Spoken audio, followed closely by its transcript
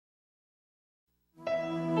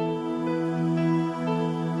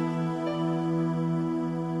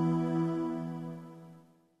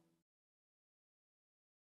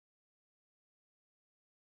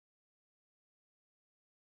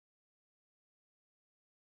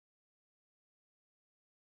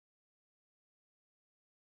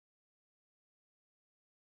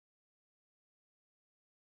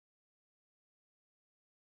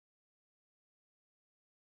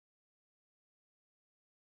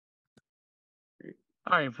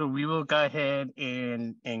All right, so we will go ahead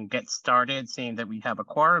and get started, saying that we have a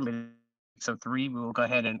quorum. So 3, we will go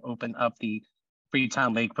ahead and open up the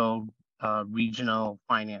Freetown-Lakeville Regional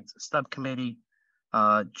Finance Subcommittee.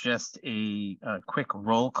 Just a quick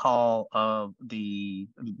roll call of the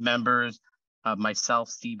members. Myself,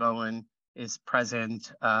 Steve Owen, is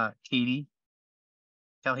present. Katie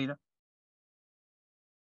Calhita?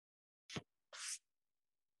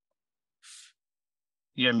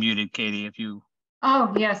 You're muted, Katie, if you...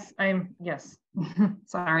 Oh, yes, yes.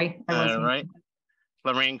 Sorry, I was. All right.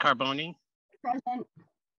 Lorraine Carboni? Present.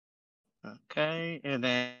 Okay, and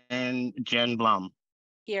then Jen Blum.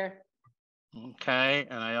 Here. Okay,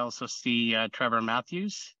 and I also see Trevor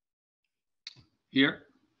Matthews. Here.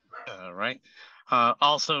 All right.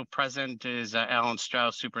 Also present is Alan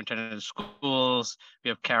Strauss, Superintendent of Schools. We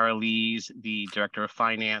have Kara Lees, the Director of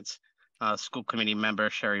Finance, School Committee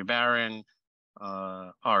member Sherry Barron,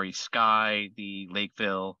 Ari Sky, the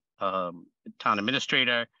Lakeville Town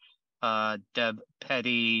Administrator, Deb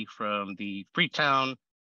Petty from the Freetown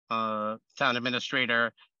Town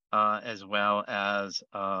Administrator, as well as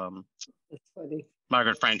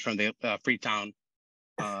Margaret French from the Freetown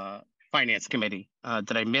Finance Committee.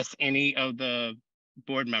 Did I miss any of the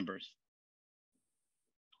board members?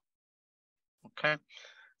 Okay,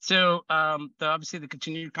 so obviously the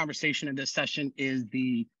continued conversation in this session is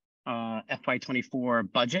the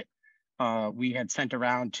FY24 budget. We had sent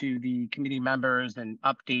around to the committee members an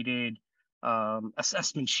updated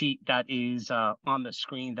assessment sheet that is on the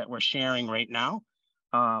screen that we're sharing right now.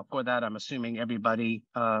 For that, I'm assuming everybody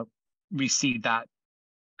received that,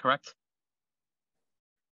 correct?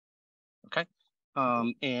 Okay,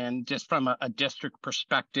 and just from a district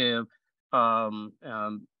perspective,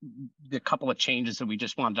 the couple of changes that we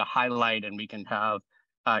just wanted to highlight, and we can have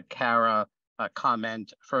Kara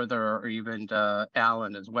comment further, or even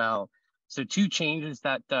Alan as well. So 2 changes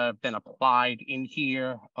that have been applied in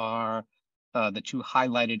here are the 2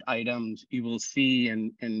 highlighted items. You will see,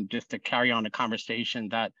 and just to carry on the conversation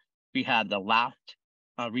that we had the last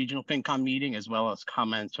regional FinCom meeting, as well as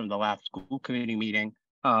comments from the last school committee meeting.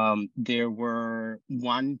 There were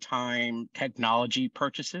one-time technology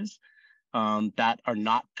purchases that are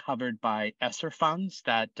not covered by ESSER funds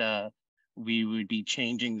that we would be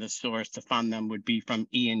changing the source to fund them would be from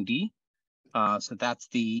E&D. So that's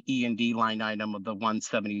the E&D line item of the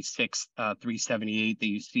 176,378 that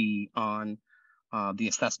you see on the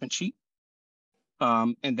assessment sheet.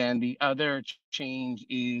 And then the other change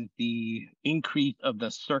is the increase of the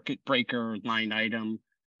circuit breaker line item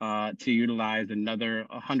to utilize another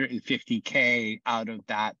 150K out of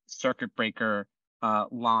that circuit breaker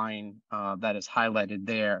line that is highlighted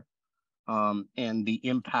there. And the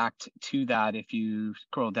impact to that, if you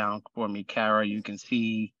scroll down for me, Kara, you can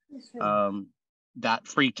see that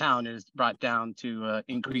Freetown is brought down to an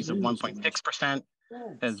increase of 1.6%,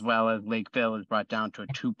 as well as Lakeville is brought down to a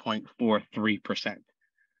 2.43%.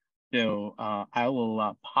 So I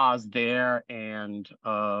will pause there and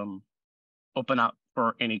open up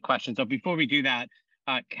for any questions. So before we do that,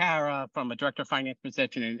 Kara, from a Director of Finance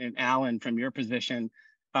position, and Alan, from your position,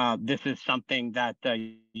 this is something that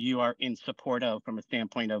you are in support of from a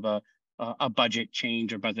standpoint of a budget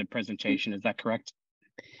change or budget presentation. Is that correct?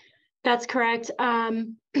 That's correct.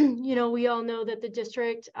 You know, we all know that the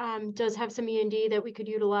district does have some E&D that we could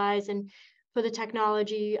utilize, and for the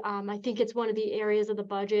technology, I think it's one of the areas of the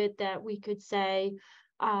budget that we could say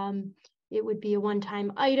it would be a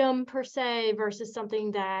one-time item per se versus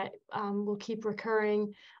something that will keep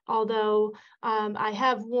recurring. Although I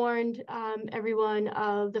have warned everyone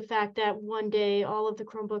of the fact that one day all of the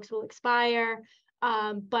Chromebooks will expire.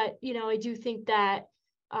 But, you know, I do think that,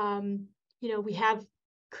 you know, we have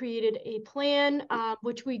created a plan,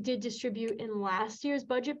 which we did distribute in last year's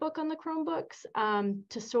budget book on the Chromebooks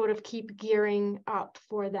to sort of keep gearing up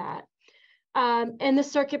for that. And the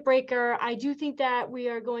circuit breaker, I do think that we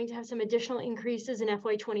are going to have some additional increases in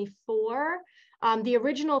FY24. The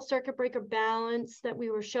original circuit breaker balance that we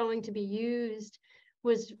were showing to be used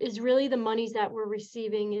is really the monies that we're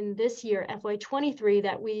receiving in this year, FY23,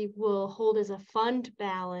 that we will hold as a fund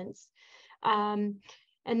balance.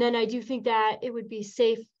 And then I do think that it would be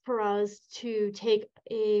safe for us to take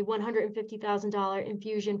a $150,000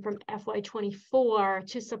 infusion from FY24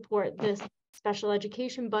 to support this special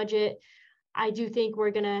education budget. I do think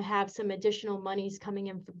we're going to have some additional monies coming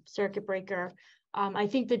in from circuit breaker. I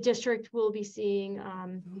think the district will be seeing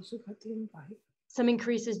some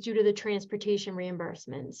increases due to the transportation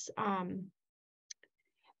reimbursements.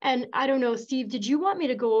 And I don't know, Steve, did you want me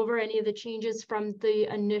to go over any of the changes from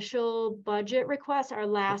the initial budget request, our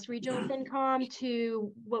last regional FinCom,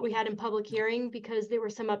 to what we had in public hearing? Because there were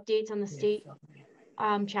some updates on the state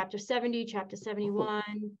Chapter 70, Chapter 71.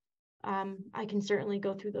 I can certainly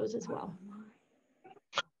go through those as well.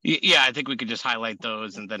 Yeah, I think we could just highlight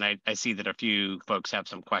those, and then I see that a few folks have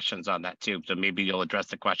some questions on that too, so maybe you'll address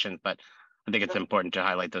the questions, but I think it's important to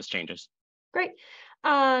highlight those changes. Great.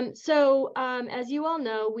 As you all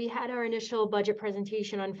know, we had our initial budget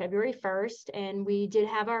presentation on February 1st, and we did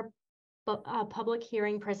have our public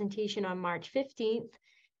hearing presentation on March 15th.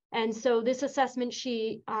 And so this assessment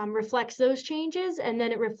sheet reflects those changes, and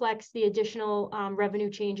then it reflects the additional revenue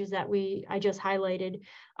changes that I just highlighted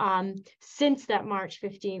since that March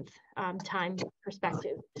 15th time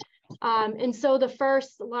perspective. And so the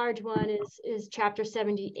first large one is Chapter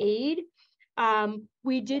 70 aid.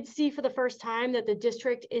 We did see for the first time that the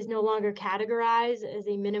district is no longer categorized as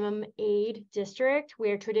a minimum aid district,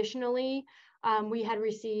 where traditionally we had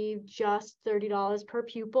received just $30 per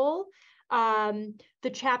pupil. The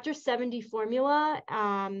Chapter 70 formula,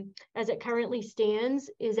 as it currently stands,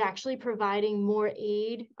 is actually providing more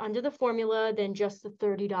aid under the formula than just the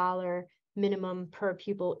 $30 minimum per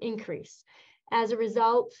pupil increase. As a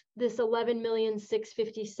result, this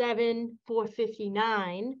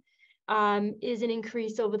 $11,657,459 is an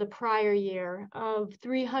increase over the prior year of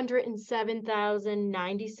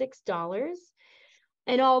 $307,096.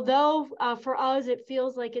 And although for us it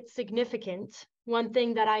feels like it's significant, one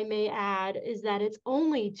thing that I may add is that it's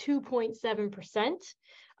only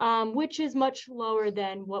 2.7%, which is much lower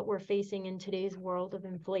than what we're facing in today's world of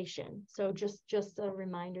inflation. So just a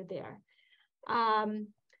reminder there. And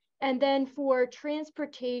then for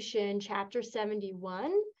transportation, Chapter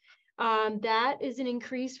 71, that is an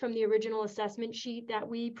increase from the original assessment sheet that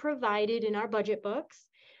we provided in our budget books.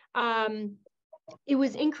 It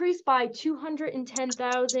was increased by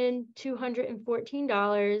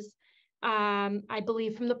 $210,214, I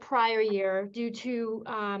believe, from the prior year due to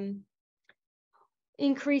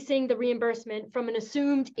increasing the reimbursement from an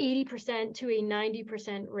assumed 80% to a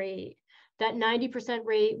 90% rate. That 90%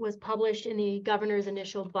 rate was published in the governor's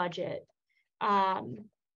initial budget. And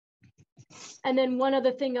then one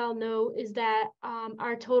other thing I'll note is that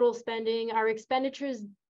our total spending, our expenditures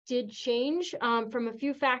did change from a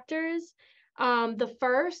few factors. The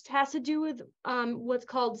first has to do with what's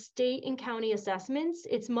called state and county assessments.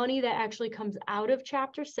 It's money that actually comes out of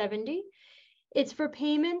Chapter 70. It's for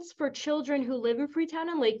payments for children who live in Freetown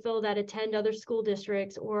and Lakeville that attend other school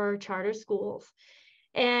districts or charter schools.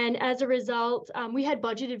 And as a result, we had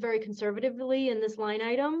budgeted very conservatively in this line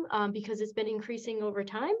item because it's been increasing over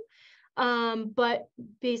time. But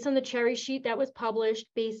based on the cherry sheet that was published,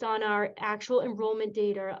 based on our actual enrollment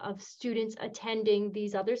data of students attending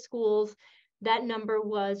these other schools, that number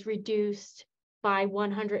was reduced by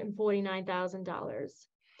 $149,000.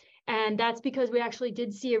 And that's because we actually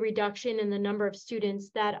did see a reduction in the number of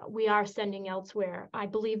students that we are sending elsewhere. I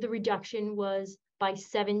believe the reduction was by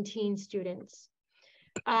 17 students.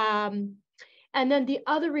 And then the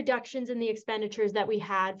other reductions in the expenditures that we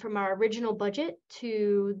had from our original budget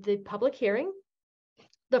to the public hearing.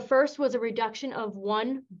 The first was a reduction of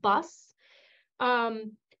 1 bus.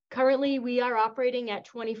 Currently, we are operating at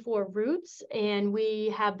 24 routes, and we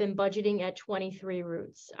have been budgeting at 23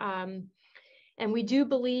 routes. And we do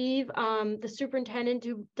believe, the superintendent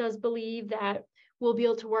does believe that we'll be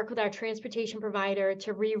able to work with our transportation provider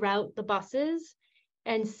to reroute the buses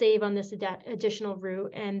and save on this additional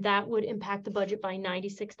route, and that would impact the budget by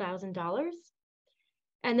 $96,000.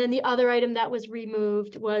 And then the other item that was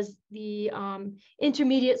removed was the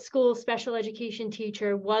intermediate school special education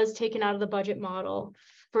teacher was taken out of the budget model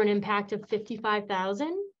for an impact of $55,000.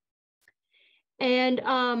 And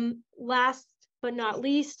last but not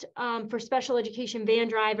least, for special education van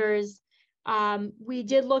drivers, we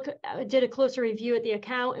did a closer review at the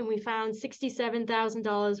account, and we found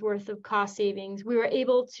 $67,000 worth of cost savings. We were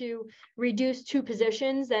able to reduce 2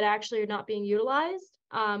 positions that actually are not being utilized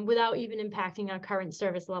without even impacting our current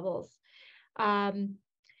service levels.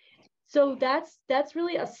 So that's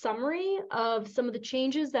really a summary of some of the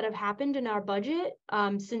changes that have happened in our budget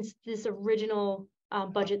since this original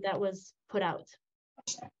budget that was put out.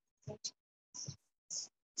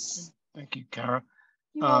 Thank you, Kara.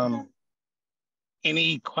 You're welcome.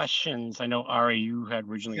 Any questions? I know, Ari, you had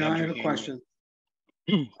originally. Yeah, I have a question.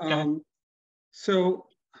 Okay. So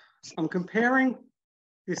I'm comparing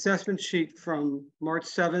the assessment sheet from March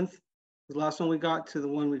 7th, the last one we got, to the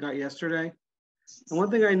one we got yesterday. And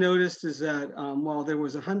one thing I noticed is that while there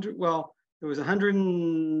was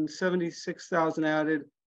 176,000 added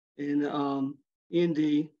in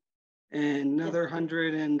E&D, and another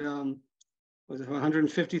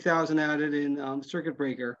 150,000 added in circuit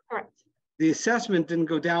breaker. Correct. The assessment didn't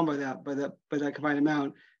go down by that combined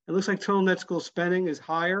amount. It looks like total net school spending is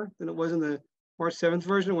higher than it was in the March 7th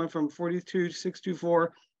version. It went from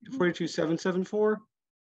 42,624 to 42,774.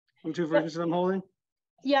 The two versions that I'm holding.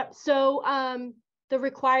 Yep. So the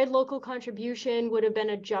required local contribution would have been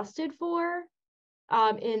adjusted for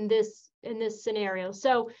in this scenario.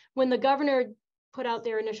 So when the governor put out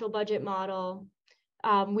their initial budget model,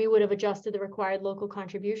 we would have adjusted the required local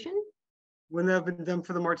contribution. Wouldn't that have been done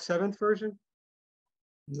for the March 7th version?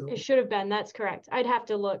 No. It should have been. That's correct. I'd have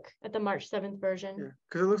to look at the March 7th version. Yeah,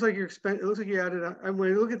 because it looks like it looks like you added. When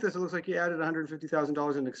you look at this, it looks like you added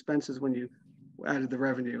 $150,000 in expenses when you added the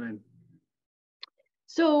revenue in.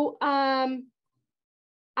 So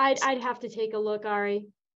I'd have to take a look, Ari,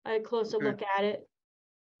 a closer Okay. look at it.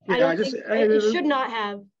 Yeah, I don't think it should not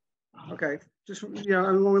have. Okay, just I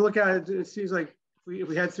mean, when we look at it, it seems like if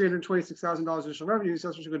we had $326,000 additional revenue,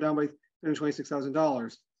 so should go down by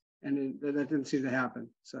 $326,000, and that didn't seem to happen.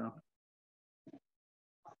 So.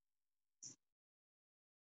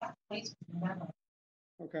 Okay.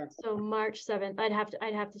 So March 7th,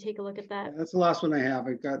 I'd have to take a look at that. That's the last one I have.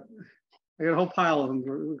 I got a whole pile of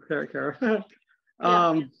them, Kara.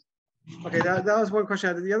 Okay, that was one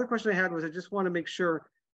question I had. The other question I had was I just want to make sure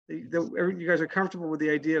that you guys are comfortable with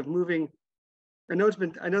the idea of moving. I know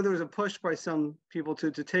there was a push by some people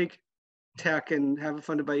to take tech and have it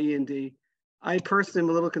funded by E&D. I personally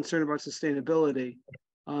am a little concerned about sustainability.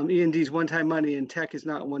 E&D is one-time money and tech is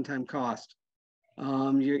not a one-time cost.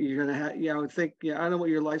 You're going to have, I would think, I don't know what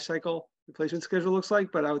your life cycle replacement schedule looks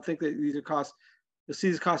like, but I would think that these are costs, you'll see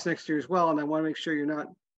these costs next year as well. And I want to make sure you're not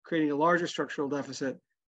creating a larger structural deficit.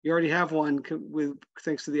 You already have one with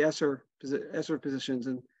thanks to the ESSER positions.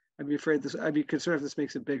 And I'd be concerned if this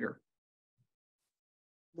makes it bigger.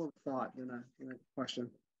 More thought than a question.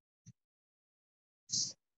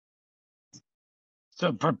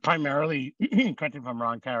 So primarily, correct me if I'm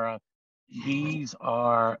wrong, Kara, these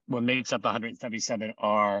are what makes up the 177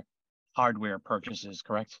 are hardware purchases,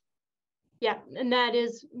 correct? Yeah, and that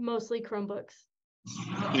is mostly Chromebooks.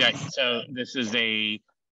 Yeah. So this is a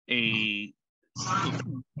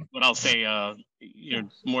what I'll say,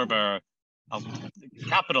 more of a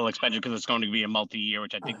capital expenditure because it's going to be a multi-year,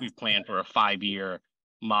 which I think we've planned for a 5-year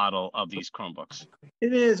model of these Chromebooks.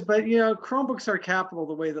 It is, but Chromebooks are capital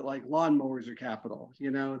the way that like lawnmowers are capital.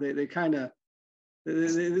 They kind of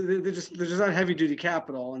they're just not heavy duty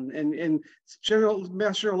capital, and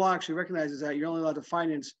Master Law actually recognizes that you're only allowed to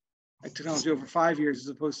finance like technology over 5 years as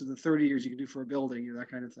opposed to the 30 years you can do for a building,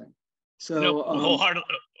 that kind of thing. So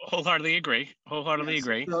wholeheartedly agree. Wholeheartedly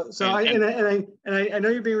agree. So I know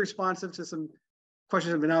you're being responsive to some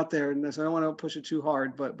questions that have been out there, and so I don't want to push it too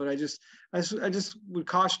hard, but I just would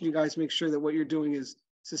caution you guys to make sure that what you're doing is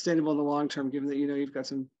sustainable in the long term, given that you've got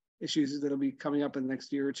some issues that'll be coming up in the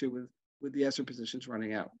next year or two with the ESSER positions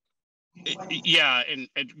running out. Yeah, and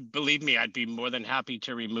believe me, I'd be more than happy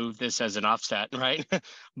to remove this as an offset, right?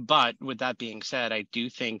 But with that being said, I do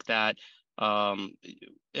think that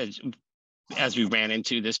as we ran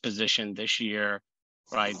into this position this year,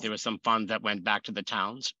 right, there was some funds that went back to the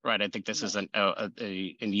towns, right? I think this is an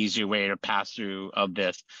easier way to pass through of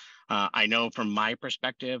this. I know from my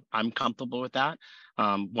perspective, I'm comfortable with that.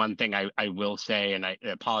 One thing I will say, and I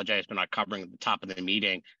apologize for not covering at the top of the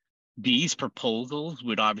meeting, these proposals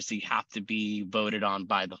would obviously have to be voted on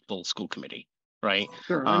by the full school committee, right?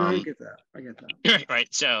 Sure, I get that. Right.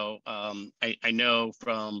 So I know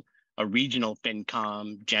from a regional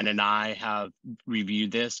FinCom, Jen and I have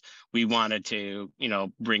reviewed this. We wanted to,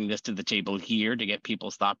 bring this to the table here to get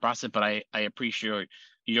people's thought process, but I appreciate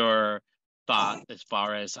your thought as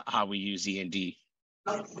far as how we use E&D.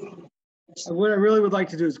 What I really would like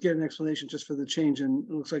to do is get an explanation just for the change, and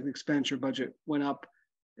it looks like the expenditure budget went up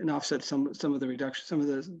and offset some of the reduction, some of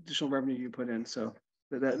the additional revenue you put in. So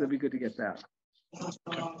that'd be good to get that. It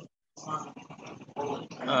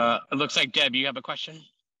looks like Deb, you have a question?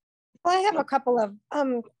 Well, I have a couple of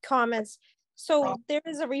comments. So there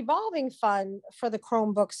is a revolving fund for the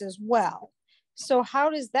Chromebooks as well. So how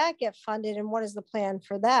does that get funded, and what is the plan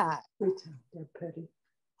for that?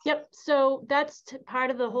 Yep. So that's part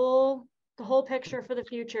of the whole picture for the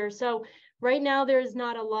future. So right now there's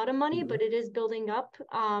not a lot of money, but it is building up,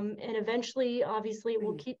 and eventually, obviously, it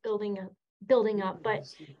will keep building up. But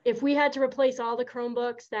if we had to replace all the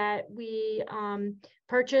Chromebooks that we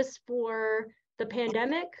purchased for the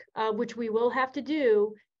pandemic, which we will have to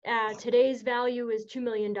do, today's value is $2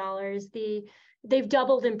 million. They've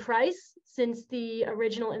doubled in price since the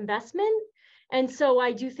original investment. And so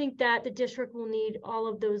I do think that the district will need all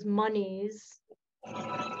of those monies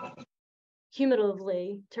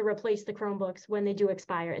cumulatively to replace the Chromebooks when they do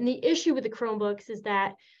expire. And the issue with the Chromebooks is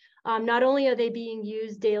that not only are they being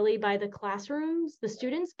used daily by the classrooms, the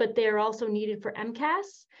students, but they're also needed for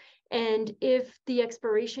MCAS. And if the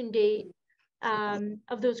expiration date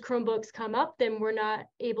of those Chromebooks come up, then we're not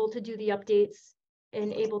able to do the updates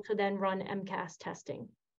and able to then run MCAS testing.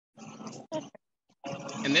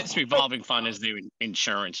 And this revolving fund is the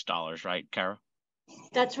insurance dollars, right, Kara?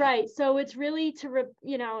 That's right. So it's really to,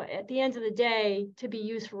 you know, at the end of the day, to be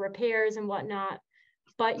used for repairs and whatnot.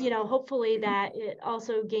 But, you know, hopefully that it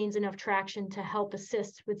also gains enough traction to help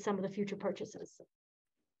assist with some of the future purchases.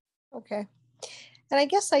 Okay. And I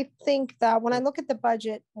guess I think that when I look at the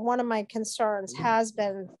budget, one of my concerns has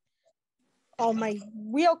been, oh, my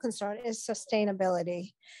real concern is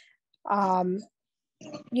sustainability.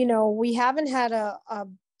 You know, we haven't had a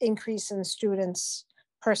increase in students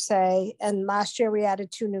per se. And last year we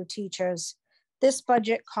added 2 new teachers. This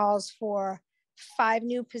budget calls for 5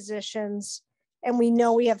 new positions. And we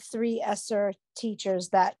know we have 3 ESSER teachers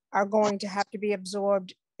that are going to have to be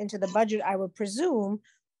absorbed into the budget, I would presume,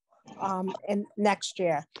 in next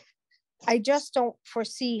year. I just don't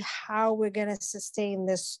foresee how we're going to sustain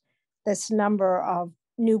this number of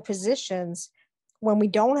new positions when we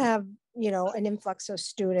don't have, you know, an influx of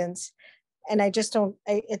students. And I just don't,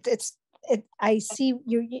 I see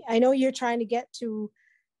you, I know you're trying to get to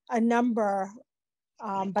a number,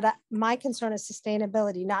 but my concern is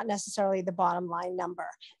sustainability, not necessarily the bottom line number,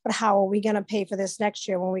 but how are we going to pay for this next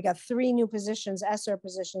year when we got 3 new positions, ESSER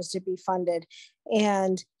positions to be funded?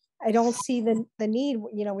 And I don't see the need.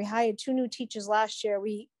 You know, we hired 2 new teachers last year.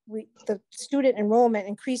 The student enrollment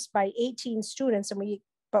increased by 18 students, and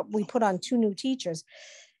but we put on 2 new teachers.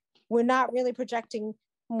 We're not really projecting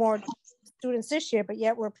more students this year, but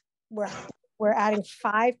yet we're adding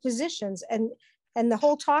 5 positions, and the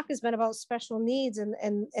whole talk has been about special needs and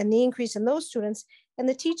the increase in those students. And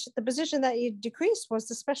the position that you decreased was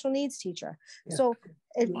the special needs teacher. Yeah. So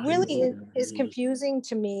it really is confusing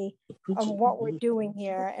to me on what we're doing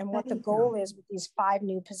here and what the goal is with these 5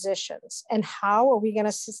 new positions. And how are we going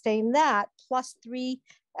to sustain that plus 3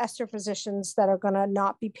 ESSER positions that are going to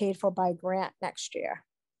not be paid for by grant next year?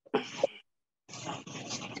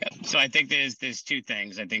 So I think there's 2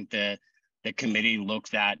 things. I think the committee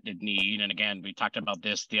looks at the need. And again, we talked about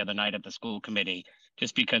this the other night at the school committee.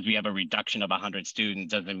 Just because we have a reduction of 100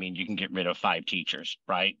 students doesn't mean you can get rid of 5 teachers,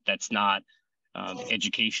 right? That's not,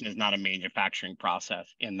 education is not a manufacturing process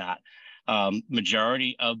in that.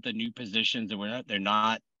 Majority of the new positions, they're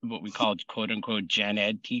not what we call quote unquote gen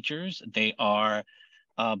ed teachers. They are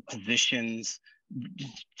positions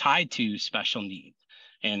tied to special needs.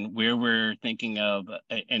 And where we're thinking of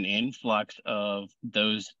an influx of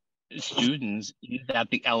those students is at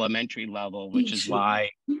the elementary level, which is why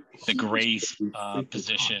the GRACE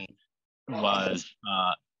position was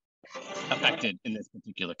affected in this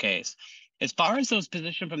particular case. As far as those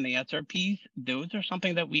positions from the SRPs, those are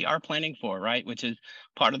something that we are planning for, right? Which is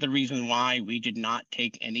part of the reason why we did not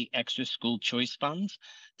take any extra school choice funds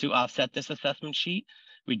to offset this assessment sheet.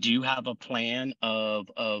 We do have a plan of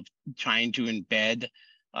trying to embed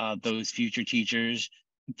those future teachers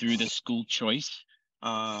through the school choice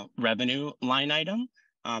revenue line item.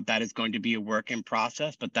 That is going to be a work in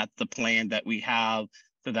process, but that's the plan that we have,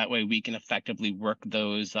 so that way we can effectively work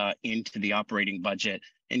those into the operating budget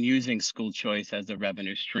and using school choice as a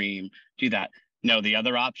revenue stream to that. No, the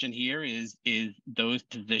other option here is those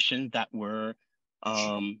positions that were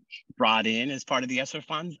brought in as part of the ESSER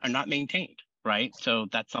funds are not maintained, right? So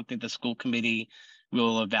that's something the school committee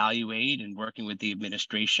will evaluate and working with the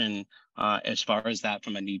administration as far as that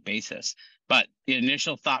from a need basis. But the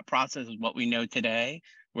initial thought process is what we know today.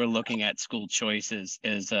 We're looking at school choices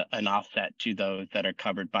as an offset to those that are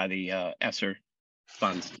covered by the ESSER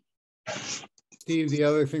funds. Steve, the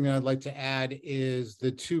other thing that I'd like to add is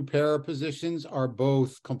the 2 para positions are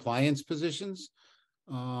both compliance positions.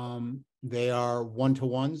 They are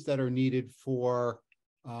one-to-ones that are needed for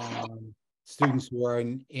students who are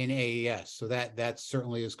in AES. So that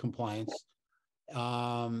certainly is compliance.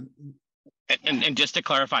 And just to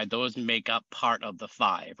clarify, those make up part of the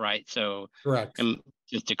 5, right? So correct. And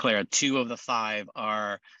just to clear, 2 of the 5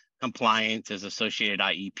 are compliance as associated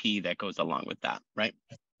IEP that goes along with that, right?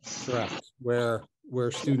 Correct. Where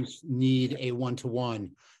students need a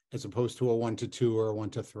one-to-one as opposed to a 1-to-2 or a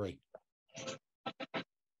 1-to-3.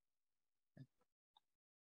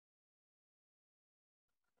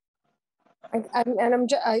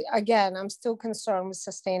 I'm still concerned with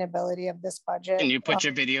sustainability of this budget. Can you put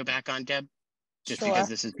your video back on, Deb? Just sure. Because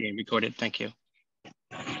this is being recorded. Thank you.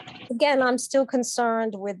 Again, I'm still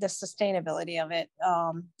concerned with the sustainability of it,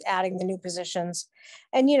 adding the new positions.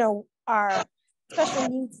 And, you know, our special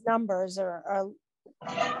needs numbers are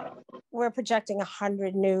we're projecting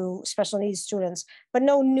 100 new special needs students, but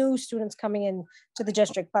no new students coming in to the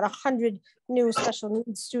district, but 100 new special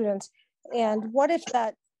needs students. And what if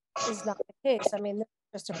that is not the case? I mean,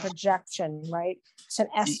 it's just a projection, right? It's an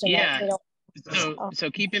estimate. Yeah.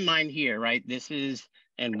 So keep in mind here, right? This is,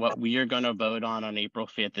 and what we are going to vote on April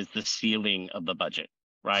 5th is the ceiling of the budget,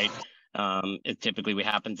 right? It typically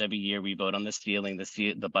happens every year. We vote on the ceiling.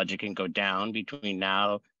 The budget can go down between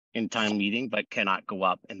now and time meeting, but cannot go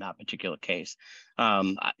up in that particular case.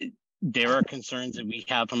 There are concerns that we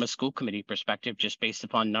have from a school committee perspective, just based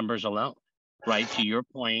upon numbers alone, right? To your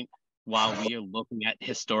point, while we are looking at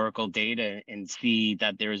historical data and see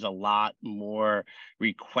that there's a lot more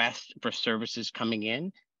requests for services coming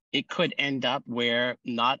in, it could end up where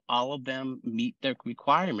not all of them meet the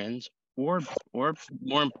requirements, or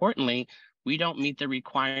more importantly, we don't meet the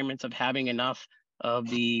requirements of having enough of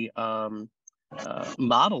the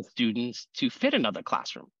model students to fit another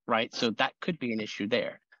classroom, right? So that could be an issue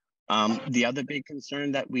there. The other big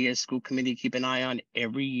concern that we as school committee keep an eye on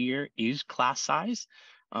every year is class size.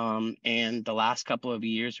 And the last couple of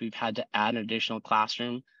years, we've had to add an additional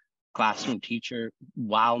classroom teacher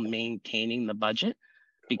while maintaining the budget,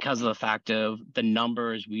 because of the fact of the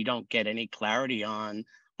numbers we don't get any clarity on,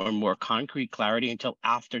 or more concrete clarity, until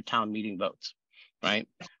after town meeting votes, right?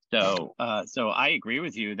 So I agree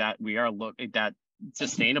with you that we are looking at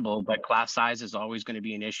sustainable, but class size is always going to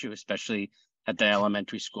be an issue, especially at the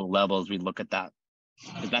elementary school levels. We look at that,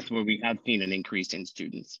 because that's where we have seen an increase in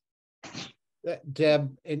students.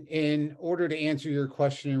 Deb, in order to answer your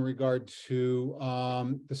question in regard to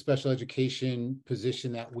the special education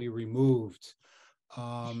position that we removed,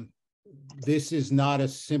 this is not a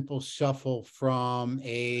simple shuffle from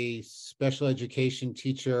a special education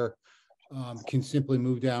teacher can simply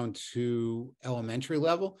move down to elementary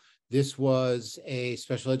level. This was a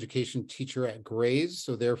special education teacher at grades,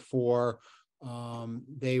 so therefore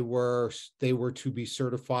they were to be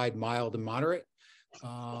certified mild and moderate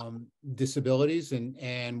disabilities,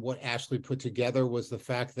 and what Ashley put together was the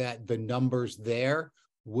fact that the numbers there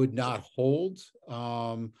would not hold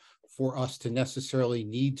for us to necessarily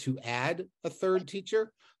need to add a third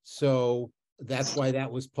teacher. So that's why that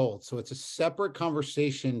was pulled. So it's a separate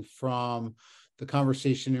conversation from the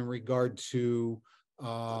conversation in regard to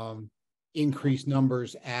increased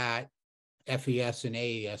numbers at FES and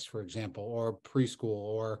AES, for example, or preschool,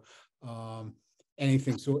 or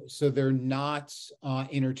anything. So they're not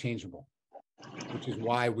interchangeable, which is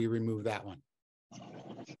why we removed that one.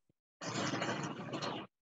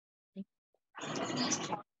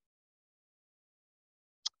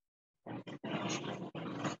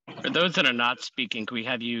 For those that are not speaking, can we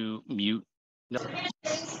have you mute? No.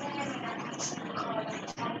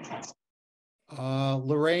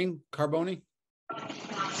 Lorraine Carboni.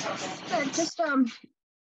 Just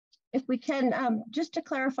if we can, just to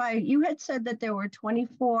clarify, you had said that there were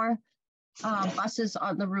 24 buses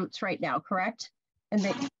on the routes right now, correct? And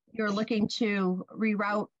that you're looking to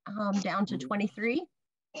reroute down to 23?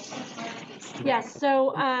 Yes,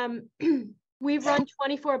 so we've run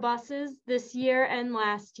 24 buses this year and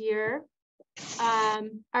last year.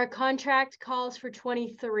 Our contract calls for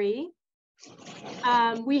 23.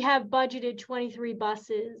 We have budgeted 23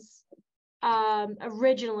 buses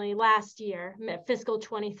originally last year, fiscal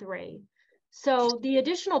 23. So the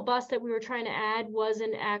additional bus that we were trying to add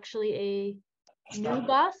wasn't actually a new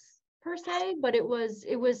bus per se, but it was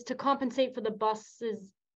to compensate for the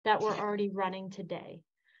buses that were already running today.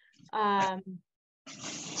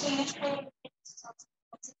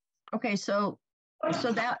 Okay, so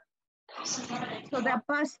that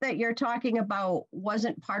bus that you're talking about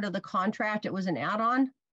wasn't part of the contract, it was an add-on?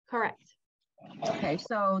 Correct. Okay,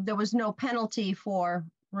 so there was no penalty for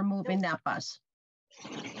removing that bus?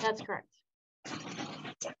 That's correct.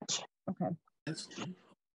 Okay.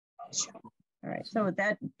 All right, so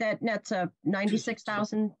that nets a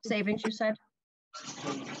 96,000 savings, you said?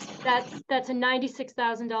 That's a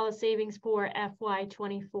 $96,000 savings for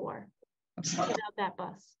FY24 without that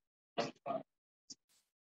bus. All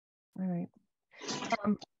right.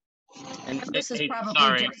 And this is probably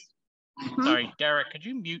sorry. just... Sorry, Derek, could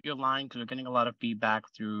you mute your line? Because we're getting a lot of feedback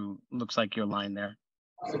through, looks like your line there.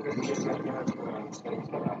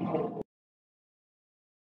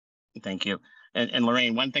 Thank you. And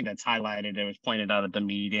Lorraine, one thing that's highlighted, it was pointed out at the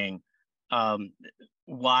meeting,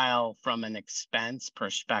 while from an expense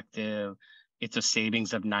perspective, it's a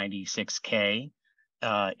savings of 96K,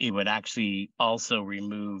 it would actually also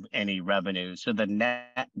remove any revenue. So the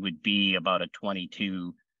net would be about a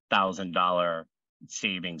 $22,000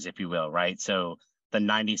 savings, if you will, right? So the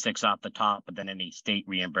 96 off the top, but then any state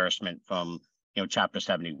reimbursement from, Chapter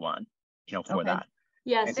 71, for that.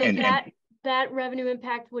 Yeah, so And- that revenue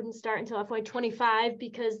impact wouldn't start until FY25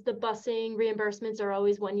 because the busing reimbursements are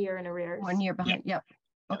always 1 year in arrears. 1 year behind. Yep.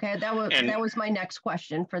 Okay, that was my next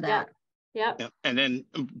question for that. Yep. Yeah, and then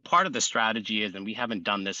part of the strategy is, and we haven't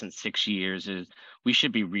done this in 6 years, is we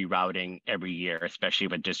should be rerouting every year, especially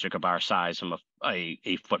with a district of our size from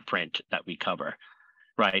a footprint that we cover,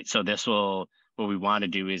 right? So what we want to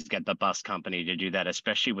do is get the bus company to do that,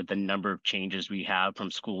 especially with the number of changes we have from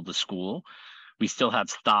school to school. We still have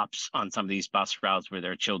stops on some of these bus routes where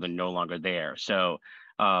there are children no longer there. So,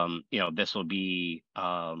 this will be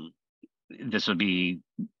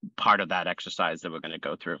part of that exercise that we're going to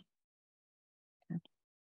go through.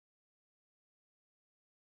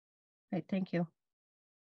 Great, thank you.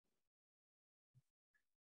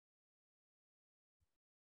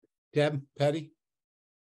 Deb, Patty,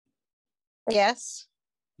 Yes.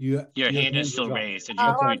 your hand is still up. raised. So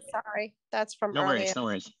Oh, I'm sorry. That's from no earlier. worries, no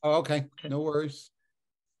worries. Oh, okay, no worries.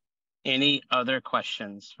 Any other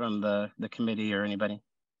questions from the committee or anybody?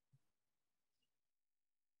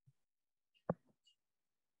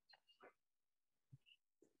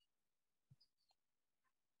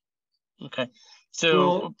 Okay, so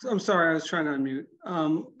Well, I'm sorry, I was trying to unmute.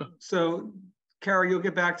 So Kara, you'll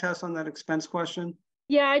get back to us on that expense question?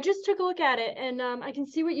 Yeah, I just took a look at it and I can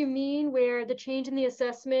see what you mean where the change in the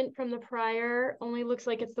assessment from the prior only looks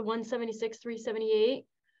like it's the 176,378.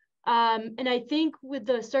 And I think with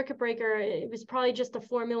the circuit breaker, it was probably just a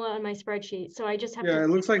formula on my spreadsheet. So I just have to. Yeah, it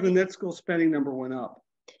looks like the net school spending number went up.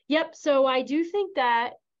 Yep. So I do think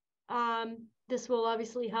that this will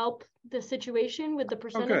obviously help the situation with the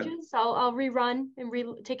percentages. I'll rerun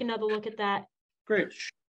and take another look at that. Great.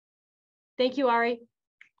 Thank you, Ari.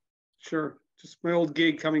 Sure. Just my old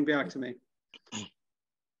gig coming back to me.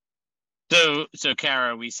 So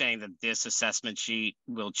Kara, are we saying that this assessment sheet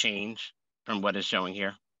will change from what is showing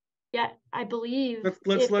here? Yeah, I believe.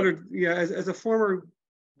 Let's let her, yeah, as a former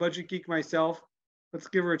budget geek myself, let's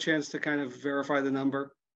give her a chance to kind of verify the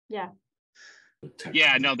number. Yeah.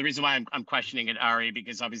 Yeah, no, the reason why I'm questioning it, Ari,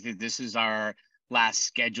 because obviously this is our last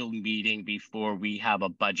scheduled meeting before we have a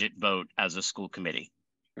budget vote as a school committee.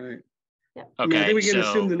 Right. Yeah. I mean, I Okay, think we can so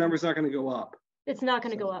assume the number's not going to go up. It's not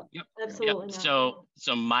going to go up. Yep. Absolutely Yep. not.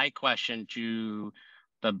 So my question to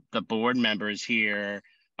the board members here,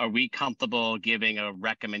 are we comfortable giving a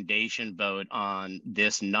recommendation vote on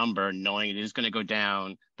this number, knowing it is going to go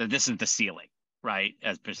down, that this is the ceiling, right,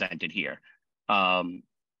 as presented here,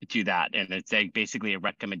 to that? And it's basically a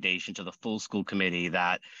recommendation to the full school committee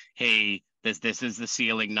that, hey, this is the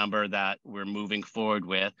ceiling number that we're moving forward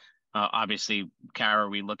with. Obviously, Kara, are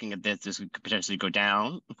we looking at this? This could potentially go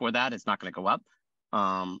down for that. It's not going to go up.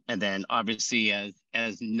 And then obviously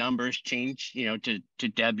as numbers change, to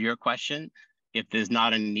Deb, your question, if there's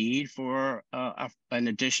not a need for an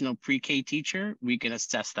additional pre-K teacher, we can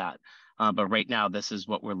assess that. But right now, this is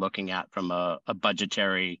what we're looking at from a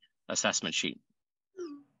budgetary assessment sheet.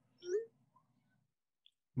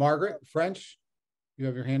 Margaret French, you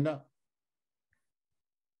have your hand up.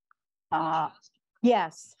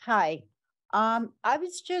 Yes, hi. I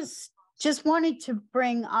was just wanted to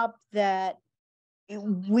bring up that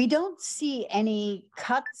we don't see any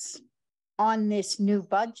cuts on this new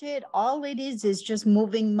budget. All it is just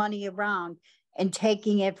moving money around and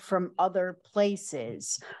taking it from other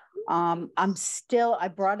places. I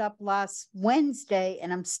brought up last Wednesday,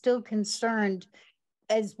 and I'm still concerned,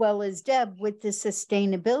 as well as Deb, with the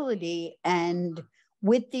sustainability and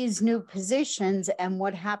with these new positions and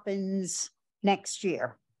what happens next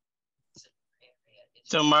year.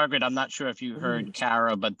 So Margaret, I'm not sure if you heard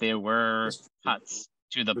Kara, but there were cuts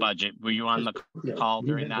to the budget. Were you on the call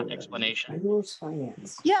during that explanation?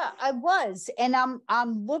 Yeah, I was, and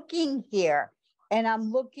I'm looking here, and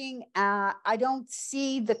I'm looking at, I don't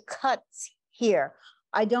see the cuts here.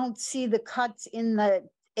 I don't see the cuts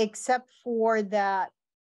except for the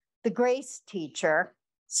Grace teacher,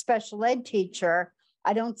 special ed teacher.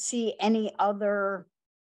 I don't see any other.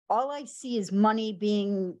 All I see is money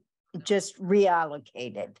being just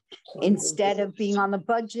reallocated. Instead of being on the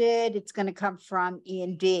budget, it's going to come from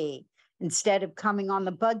E&D. Instead of coming on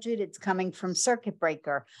the budget, it's coming from circuit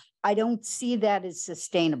breaker. I don't see that as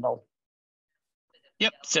sustainable.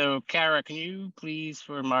 Yep. So Kara, can you please,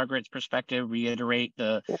 for Margaret's perspective, reiterate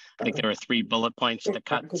I think there were 3 bullet points to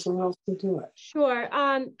cut. Sure.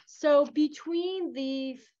 So between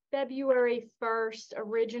the February 1st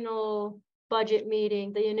original budget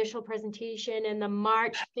meeting, the initial presentation, and the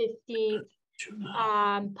March 15th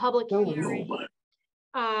public hearing,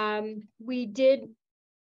 we did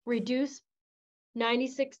reduce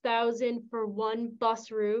 96,000 for one bus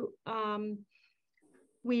route.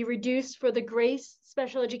 We reduced for the Grace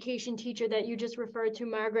special education teacher that you just referred to,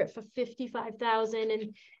 Margaret, for 55,000,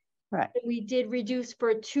 and Right. we did reduce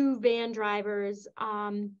for 2 van drivers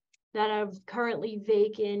that are currently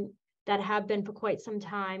vacant, that have been for quite some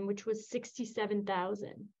time, which was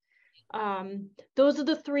 67,000. Those are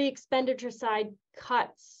the 3 expenditure side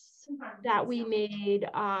cuts that we made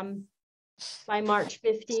by March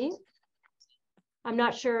 15th. I'm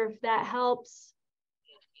not sure if that helps.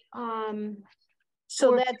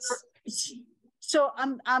 So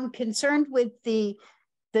I'm concerned with the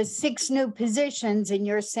 6 new positions, and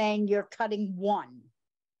you're saying you're cutting 1.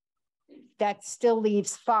 That still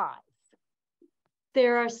leaves 5.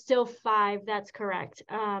 There are still 5, that's correct.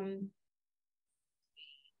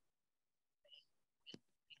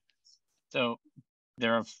 So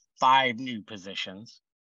there are 5 new positions,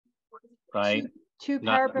 right? 2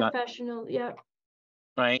 Not- paraprofessional, yeah.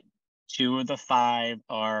 Right? 2 of the 5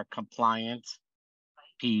 are compliance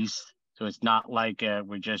piece. So it's not like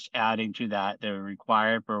we're just adding to that. They're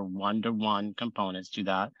required for 1-to-1 components to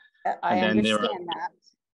that. I And then there are- understand that.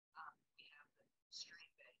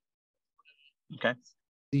 Okay.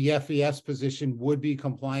 The FES position would be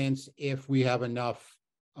compliance if we have enough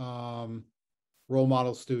role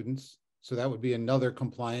model students. So that would be another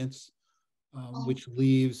compliance, which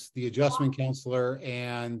leaves the adjustment counselor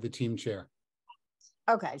and the team chair.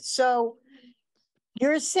 Okay, so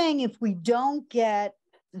you're saying if we don't get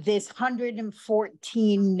this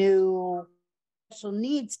 114 new special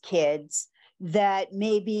needs kids, that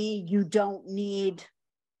maybe you don't need,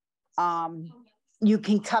 you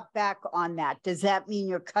can cut back on that. Does that mean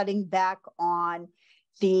you're cutting back on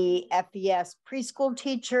the FES preschool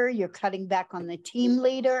teacher? You're cutting back on the team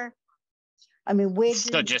leader? I mean, where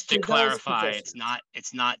So just to clarify, it's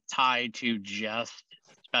not tied to just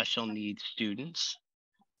special needs students.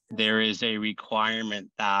 There is a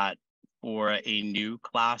requirement that for a new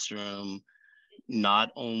classroom,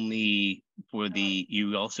 not only for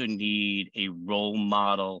you also need a role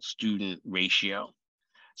model student ratio.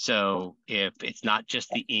 So if it's not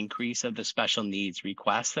just the increase of the special needs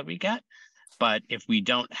requests that we get, but if we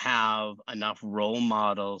don't have enough role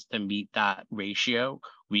models to meet that ratio,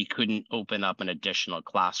 we couldn't open up an additional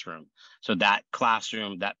classroom. So that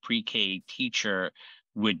classroom, that pre-K teacher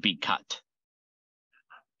would be cut.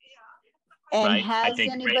 And right? has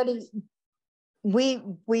anybody,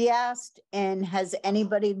 we asked, and has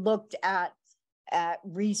anybody looked at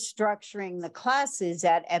restructuring the classes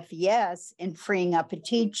at FES and freeing up a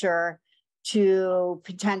teacher to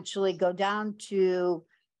potentially go down to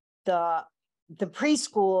the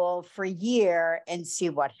preschool for a year and see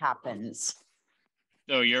what happens?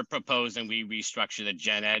 So you're proposing we restructure the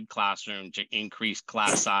gen ed classroom to increase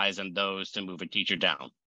class size and those to move a teacher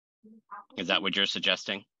down? Is that what you're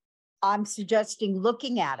suggesting? I'm suggesting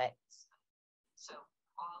looking at it.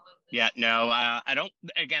 Yeah, no, I don't.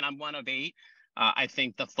 Again, I'm one of 8. I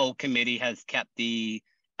think the full committee has kept the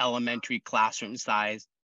elementary classroom size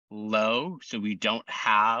low, so we don't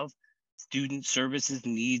have student services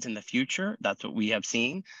needs in the future. That's what we have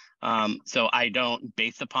seen. So I don't,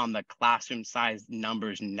 based upon the classroom size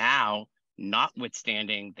numbers now,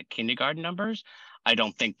 notwithstanding the kindergarten numbers, I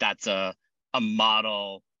don't think that's a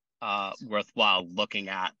model worthwhile looking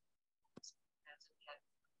at.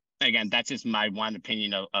 Again, that's just my one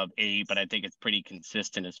opinion of 8, but I think it's pretty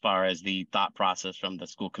consistent as far as the thought process from the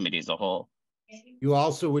school committee as a whole. You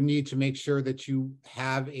also would need to make sure that you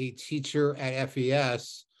have a teacher at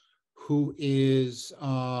FES who is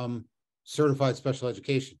certified special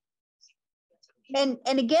education. And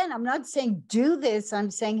again, I'm not saying do this,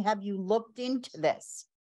 I'm saying, have you looked into this?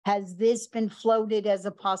 Has this been floated as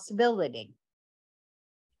a possibility?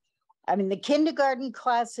 I mean, the kindergarten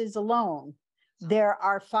classes alone, there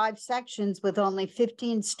are 5 sections with only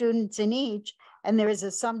 15 students in each, and there is a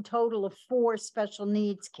sum total of 4 special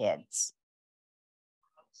needs kids.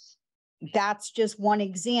 That's just one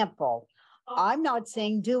example. I'm not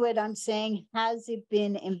saying do it, I'm saying, has it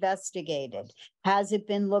been investigated? Has it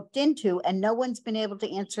been looked into? And no one's been able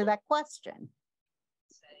to answer that question.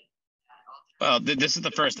 Well, this is the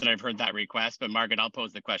first that I've heard that request, but Margaret, I'll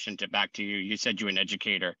pose the question back to you. You said you're an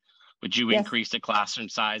educator. Would you increase the classroom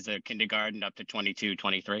size of kindergarten up to 22,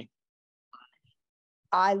 23?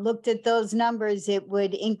 I looked at those numbers. It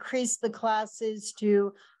would increase the classes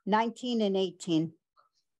to 19 and 18.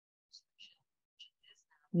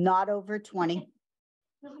 Not over 20.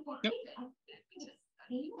 Yep.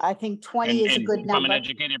 I think 20 is a good number. From an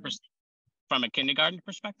educator, from a kindergarten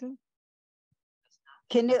perspective?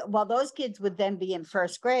 Well, those kids would then be in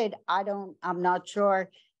 1st grade. I'm not sure.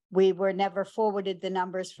 We were never forwarded the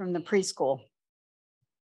numbers from the preschool.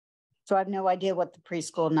 So I have no idea what the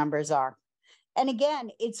preschool numbers are. And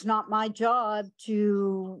again, it's not my job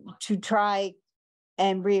to try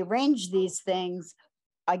and rearrange these things.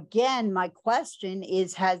 Again, my question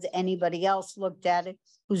is, has anybody else looked at it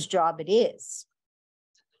whose job it is?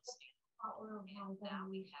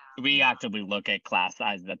 We actively look at class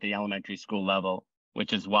sizes at the elementary school level,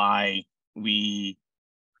 which is why we,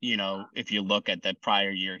 you know, if you look at the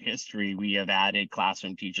prior year history, we have added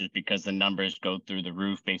classroom teachers because the numbers go through the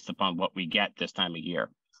roof based upon what we get this time of year.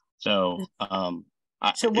 So,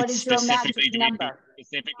 So what is your magic number?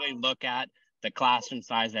 Specifically look at the classroom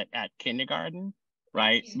size at kindergarten,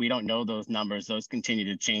 right? We don't know those numbers. Those continue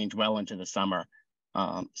to change well into the summer.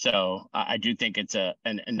 So I do think it's an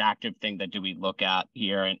active thing that we look at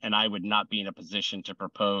here, and I would not be in a position to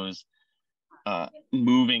propose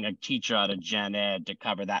moving a teacher out of gen ed to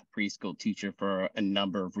cover that preschool teacher for a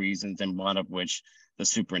number of reasons, and one of which the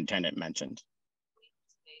superintendent mentioned.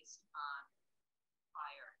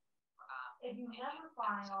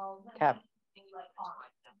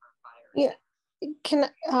 Yeah,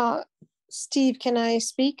 Steve, can I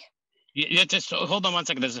speak? Yeah, just hold on one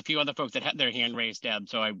second. There's a few other folks that had their hand raised, Deb,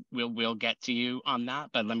 so we'll get to you on that.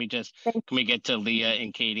 But let me just, can we get to Leah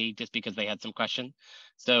and Katie, just because they had some questions?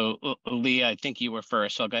 So Leah, I think you were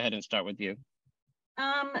first, so I'll go ahead and start with you.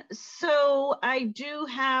 So I do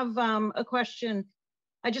have a question.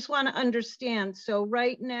 I just want to understand. So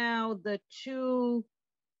right now, the two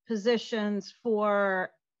positions for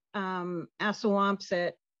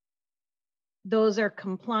Assawampset, those are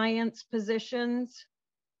compliance positions?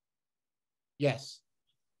 Yes.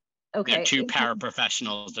 Okay. They're two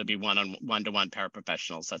paraprofessionals. There'd be one-to-one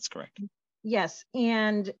paraprofessionals. That's correct. Yes.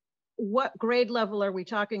 And what grade level are we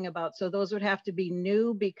talking about? So those would have to be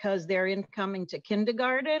new because they're incoming to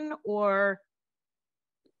kindergarten, or?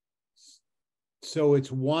 So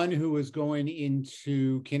it's one who is going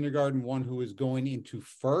into kindergarten, one who is going into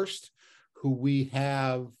first, who we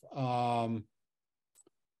have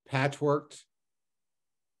patchworked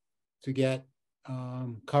to get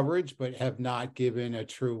coverage, but have not given a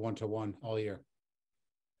true one-to-one all year.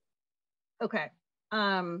 Okay.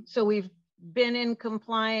 So we've been in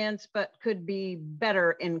compliance, but could be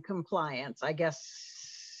better in compliance, I guess.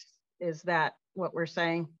 Is that what we're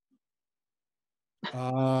saying?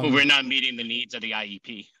 Well, we're not meeting the needs of the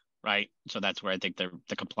IEP, right? So that's where I think the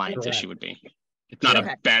compliance issue would be. It's not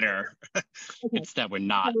a better, it's that we're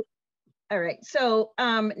not. All right. So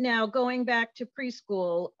now going back to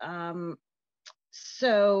preschool,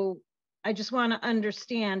 so I just want to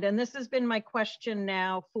understand, and this has been my question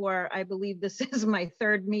now for, I believe this is my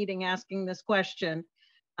third meeting asking this question.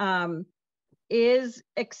 Is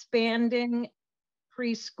expanding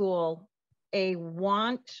preschool a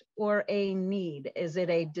want or a need? Is it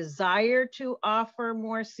a desire to offer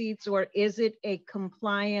more seats, or is it a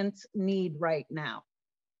compliance need right now?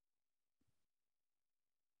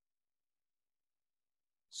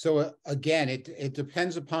 So again, it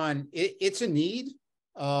depends upon, it's a need,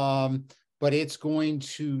 but it's going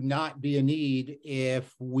to not be a need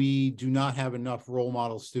if we do not have enough role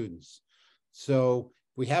model students. So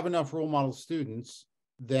if we have enough role model students,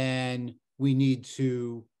 then we need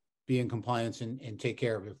to be in compliance and take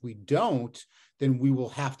care of it. If we don't, then we will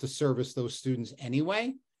have to service those students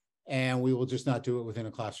anyway, and we will just not do it within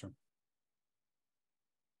a classroom.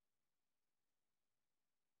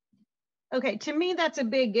 Okay, to me, that's a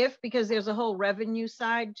big if, because there's a whole revenue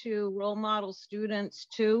side to role model students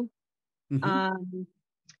too. Mm-hmm.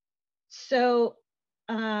 So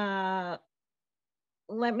let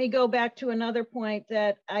me go back to another point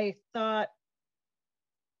that I thought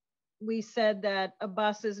we said that a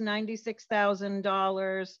bus is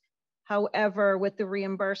 $96,000. However, with the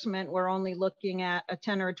reimbursement, we're only looking at a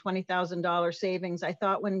 $10,000 or $20,000 savings. I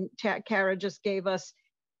thought when Kara just gave us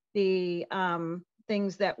the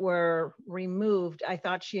things that were removed, I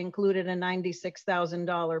thought she included a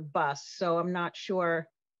 $96,000 bus. So I'm not sure,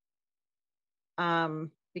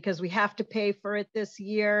 because we have to pay for it this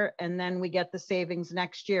year and then we get the savings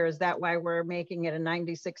next year. Is that why we're making it a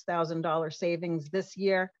 $96,000 savings this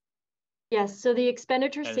year? Yes, so the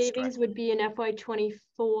expenditure savings would be in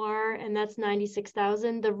FY24, and that's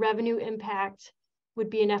 96,000. The revenue impact would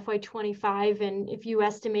be in FY25, and if you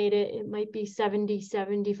estimate it, it might be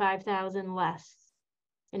 75,000 less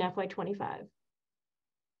in FY25.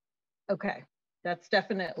 Okay, that's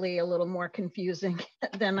definitely a little more confusing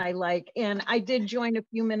than I like. And I did join a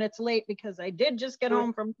few minutes late because I did just get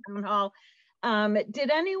home from town hall. Did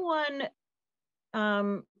anyone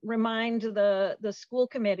remind the school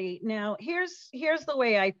committee? Now, here's the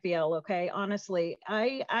way I feel, okay? Honestly,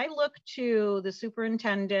 I look to the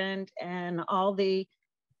superintendent and all the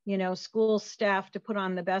you know, school staff to put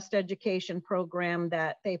on the best education program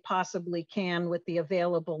that they possibly can with the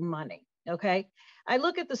available money, okay? I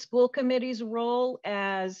look at the school committee's role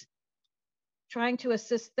as trying to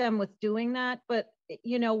assist them with doing that. But,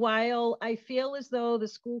 you know, while I feel as though the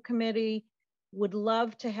school committee would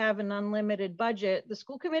love to have an unlimited budget, the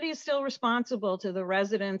school committee is still responsible to the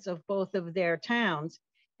residents of both of their towns.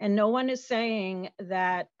 And no one is saying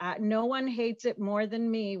that, no one hates it more than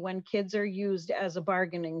me when kids are used as a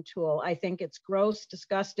bargaining tool. I think it's gross,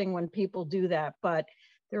 disgusting when people do that. But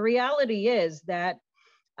the reality is that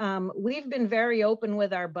we've been very open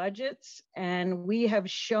with our budgets, and we have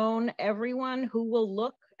shown everyone who will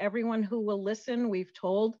look, everyone who will listen, we've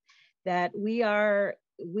told that we are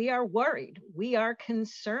worried. We are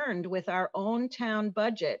concerned with our own town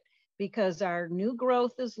budget because our new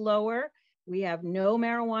growth is lower. We have no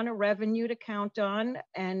marijuana revenue to count on,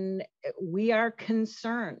 and we are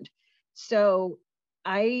concerned. So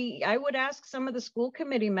I would ask some of the school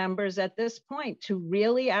committee members at this point to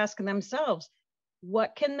really ask themselves,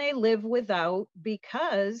 what can they live without?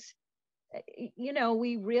 Because, you know,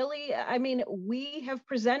 we really, I mean, we have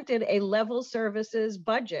presented a level services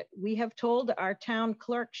budget. We have told our town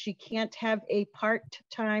clerk she can't have a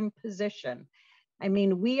part-time position. I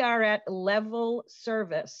mean, we are at level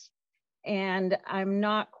service, and I'm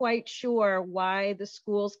not quite sure why the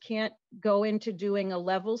schools can't go into doing a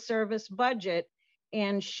level service budget.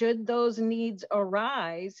 And should those needs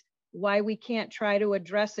arise, why we can't try to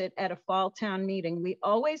address it at a fall town meeting. We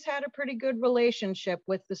always had a pretty good relationship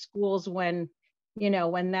with the schools when, you know,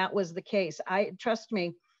 when that was the case. Trust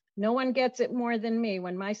me, no one gets it more than me.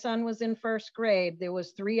 When my son was in first grade, there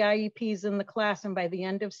was 3 IEPs in the class, and by the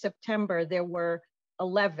end of September, there were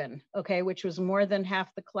 11, okay, which was more than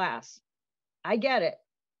half the class. I get it,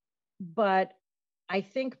 but I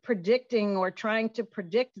think predicting or trying to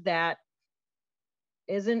predict that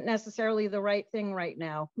isn't necessarily the right thing right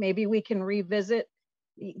now. Maybe we can revisit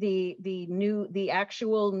the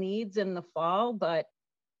actual needs in the fall, but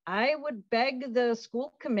I would beg the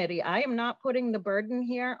school committee, I am not putting the burden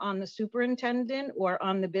here on the superintendent or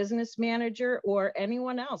on the business manager or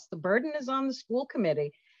anyone else. The burden is on the school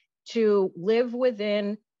committee to live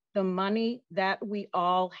within the money that we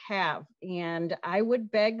all have. And I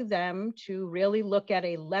would beg them to really look at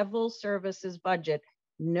a level services budget.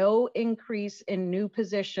 No increase in new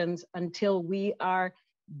positions until we are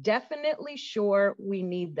definitely sure we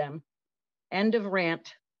need them. End of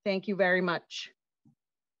rant. Thank you very much.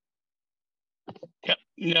 Yep.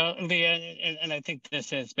 No, Leah, and I think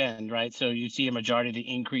this has been, right? So you see a majority of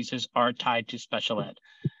the increases are tied to special ed,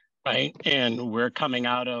 right? And we're coming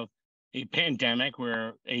out of a pandemic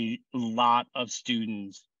where a lot of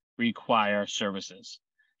students require services.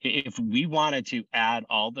 If we wanted to add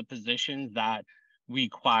all the positions that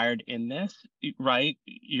required in this, right,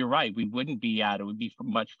 you're right, we wouldn't be at it, would be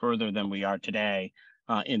much further than we are today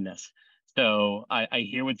in this. So I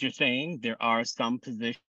hear what you're saying. There are some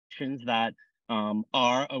positions that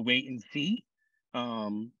are a wait and see,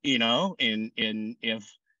 you know, in if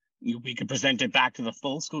we could present it back to the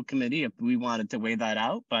full school committee if we wanted to weigh that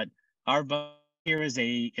out, but our vote here is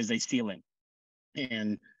a ceiling.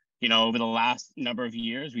 And you know, over the last number of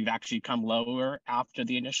years, we've actually come lower after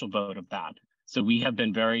the initial vote of that. So we have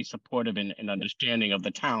been very supportive and understanding of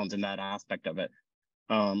the towns in that aspect of it.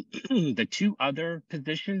 The 2 other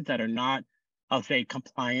positions that are not, I'll say,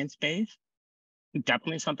 compliance-based,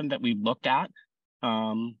 definitely something that we've looked at.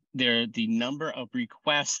 The number of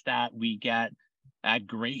requests that we get at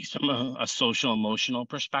Grace from a social emotional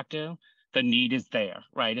perspective, the need is there,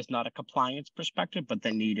 right? It's not a compliance perspective, but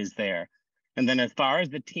the need is there. And then as far as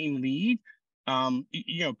the team lead,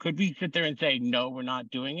 you know, could we sit there and say, no, we're not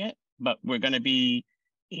doing it, but we're going to be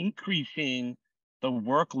increasing the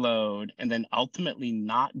workload and then ultimately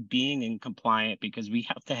not being in compliant because we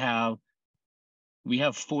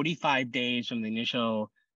have 45 days from the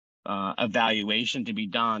initial evaluation to be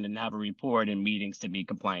done and have a report and meetings to be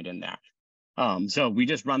compliant in that. So we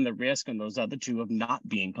just run the risk on those other 2 of not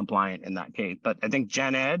being compliant in that case. But I think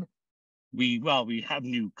Gen Ed, we have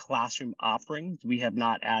new classroom offerings. We have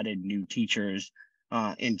not added new teachers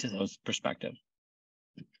into those perspectives.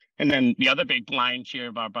 And then the other big blind share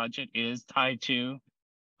of our budget is tied to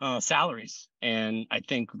salaries. And I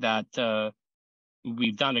think that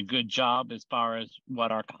we've done a good job as far as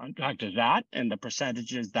what our contract is at and the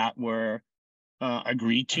percentages that were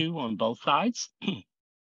agreed to on both sides.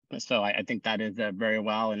 So I think that is very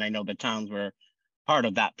well. And I know the towns were part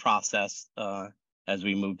of that process as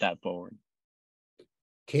we move that forward.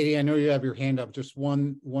 Katie, I know you have your hand up. Just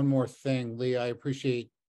one more thing, Leah, I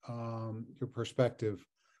appreciate your perspective.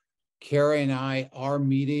 Kara and I are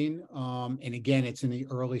meeting, and again, it's in the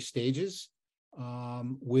early stages,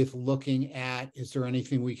 with looking at, is there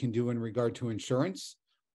anything we can do in regard to insurance?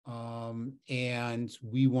 And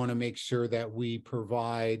we want to make sure that we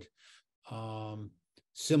provide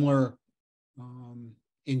similar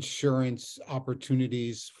insurance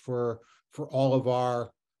opportunities for all of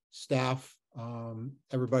our staff.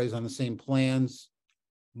 Everybody's on the same plans,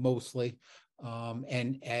 mostly,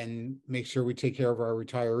 and make sure we take care of our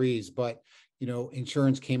retirees. But you know,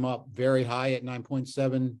 insurance came up very high at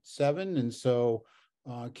 9.77, and so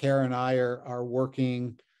Kara and I are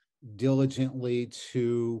working diligently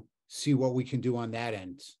to see what we can do on that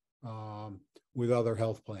end with other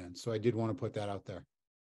health plans. So I did want to put that out there.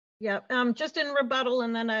 Yeah, just in rebuttal,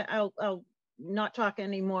 and then I'll not talk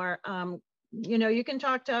anymore. You know, you can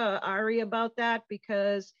talk to Ari about that,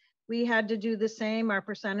 because we had to do the same. Our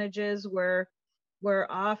percentages were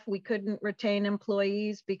off. We couldn't retain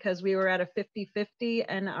employees because we were at a 50-50,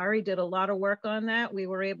 and Ari did a lot of work on that. We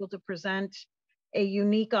were able to present a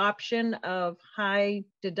unique option of high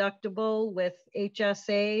deductible with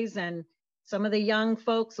HSAs, and some of the young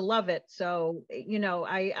folks love it. So, you know,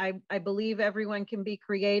 I believe everyone can be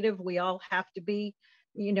creative. We all have to be,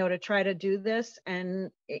 you know, to try to do this.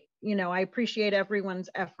 And, you know, I appreciate everyone's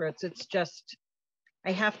efforts. It's just,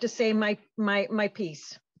 I have to say my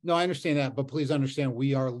piece. No, I understand that, but please understand,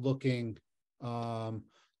 we are looking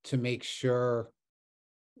to make sure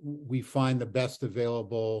we find the best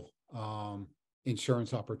available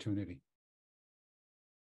insurance opportunity.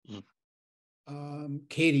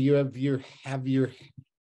 Katie, you have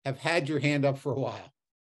had your hand up for a while.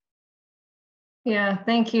 Yeah,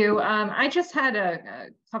 thank you. I just had a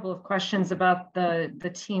couple of questions about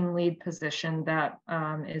the team lead position that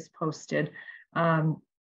is posted.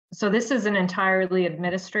 So this is an entirely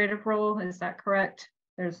administrative role, is that correct?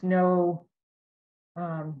 There's no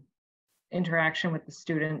interaction with the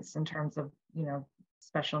students in terms of, you know,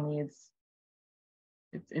 special needs.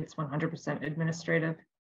 It's 100% administrative.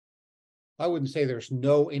 I wouldn't say there's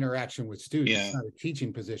no interaction with students. Yeah. It's not a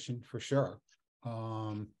teaching position for sure.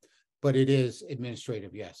 But it is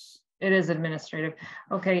administrative, yes. It is administrative.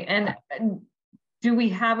 Okay, and do we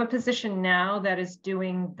have a position now that is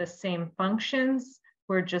doing the same functions?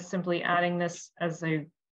 We're just simply adding this as a,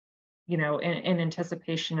 you know, in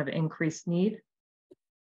anticipation of increased need.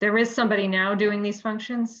 There is somebody now doing these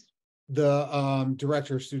functions? The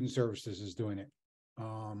director of student services is doing it,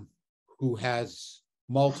 who has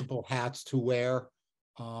multiple hats to wear,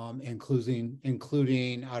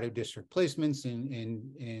 including out of district placements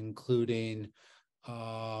and including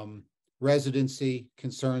residency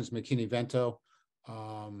concerns, McKinney-Vento,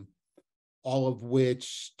 all of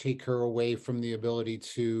which take her away from the ability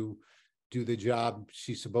to do the job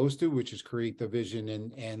she's supposed to, which is create the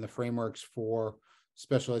vision and the frameworks for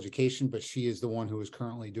special education, but she is the one who is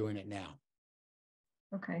currently doing it now.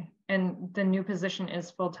 Okay, and the new position is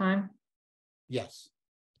full-time? Yes.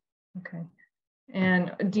 Okay.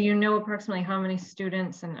 And do you know approximately how many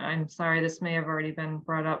students, and I'm sorry, this may have already been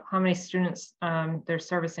brought up, how many students they're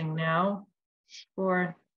servicing now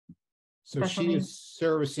for So she is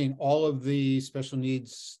servicing all of the special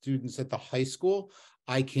needs students at the high school.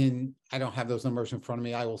 I don't have those numbers in front of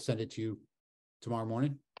me. I will send it to you tomorrow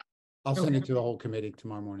morning. I'll send it to the whole committee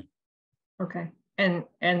tomorrow morning. Okay. And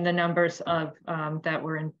the numbers of that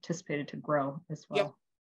were anticipated to grow as well.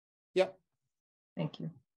 Yep. Thank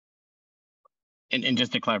you. And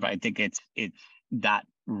just to clarify, I think it's that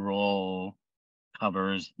role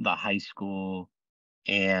covers the high school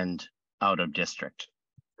and out of district.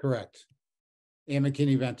 Correct. And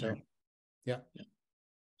McKinney-Vento. Yeah.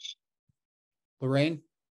 Lorraine?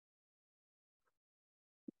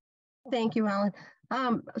 Thank you, Alan.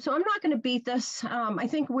 So I'm not going to beat this. I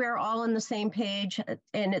think we're all on the same page,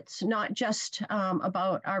 and it's not just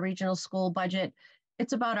about our regional school budget.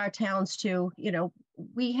 It's about our towns too. You know,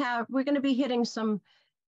 we're going to be hitting some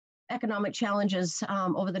economic challenges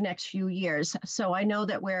over the next few years. So I know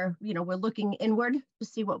that we're looking inward to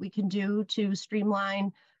see what we can do to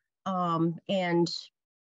streamline and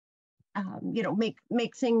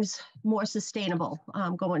make things more sustainable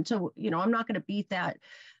going. So, I'm not going to beat that.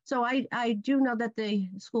 So I do know that the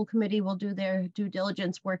school committee will do their due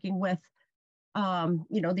diligence working with,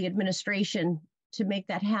 the administration to make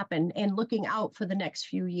that happen and looking out for the next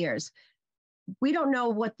few years. We don't know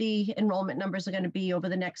what the enrollment numbers are going to be over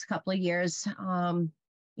the next couple of years.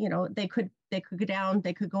 They could go down,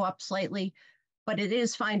 they could go up slightly, but it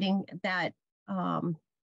is finding that, that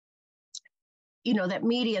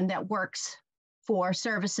median that works for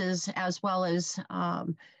services as well as,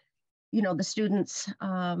 the students,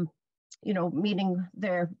 meeting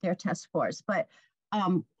their test scores. But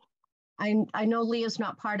I know Leah's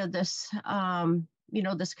not part of this,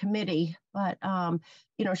 this committee, but,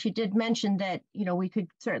 she did mention that, we could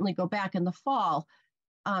certainly go back in the fall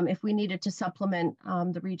if we needed to supplement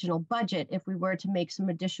the regional budget, if we were to make some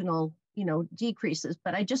additional, decreases.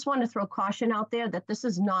 But I just want to throw caution out there that this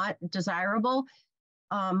is not desirable.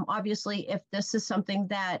 Obviously, if this is something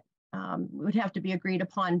that would have to be agreed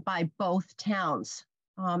upon by both towns.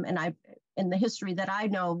 And in the history that I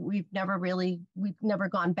know, we've never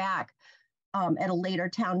gone back at a later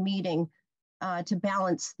town meeting to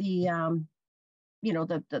balance the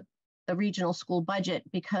regional school budget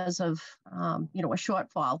because of, a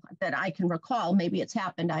shortfall that I can recall. Maybe it's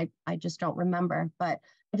happened. I just don't remember, but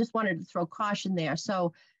I just wanted to throw caution there.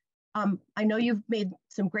 So I know you've made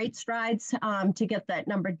some great strides to get that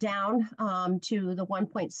number down to the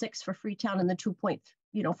 1.6 for Freetown and the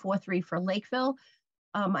 2.43 for Lakeville.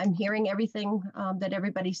 I'm hearing everything that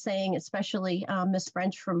everybody's saying, especially Ms.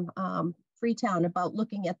 French from Freetown, about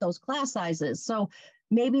looking at those class sizes. So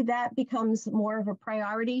maybe that becomes more of a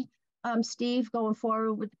priority, Steve, going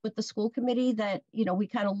forward with the school committee, that, we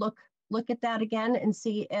kind of look at that again and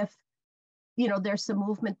see if, there's some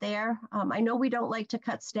movement there. I know we don't like to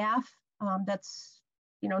cut staff. That's,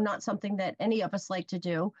 not something that any of us like to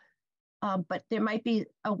do. But there might be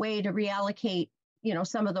a way to reallocate,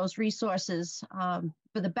 some of those resources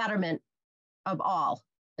for the betterment of all,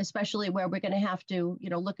 especially where we're going to have to,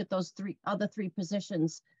 look at those other three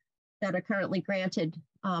positions that are currently granted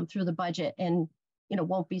through the budget and,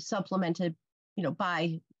 won't be supplemented,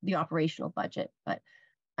 by the operational budget. But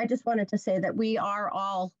I just wanted to say that we are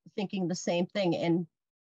all thinking the same thing. And,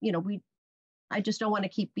 I just don't want to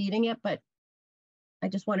keep beating it, but I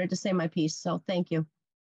just wanted to say my piece. So thank you.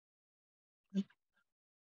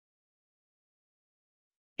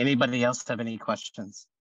 Anybody else have any questions?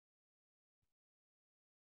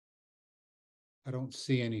 I don't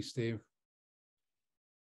see any, Steve.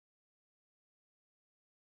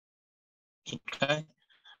 Okay.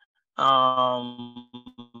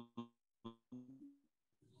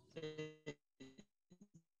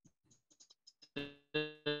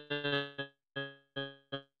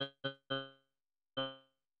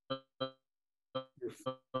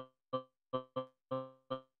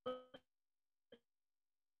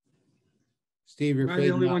 Steve, you're Am I the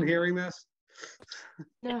fading only out. one hearing this?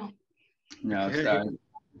 No. No, Okay. sorry.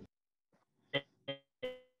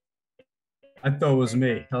 I thought it was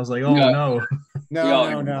me. I was like, oh No.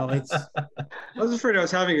 no. No, it's I was afraid I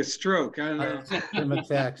was having a stroke. I don't know. from a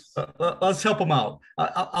text. Let's help him out.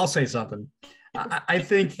 I'll say something. I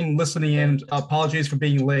think from listening in, apologies for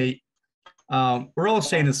being late. We're all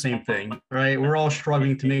saying the same thing, right? We're all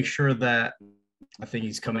struggling to make sure that, I think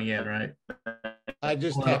he's coming in, right?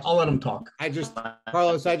 I'll let him talk.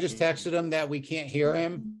 Carlos, I just texted him that we can't hear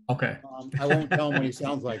him. Okay. I won't tell him what he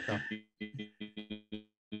sounds like though.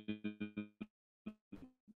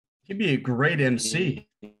 He'd be a great MC.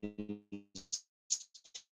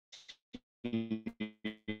 I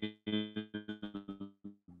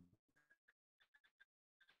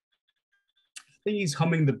think he's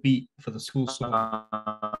humming the beat for the school song.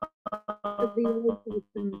 The old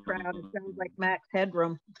person crowd, it sounds like Max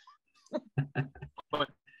Headroom.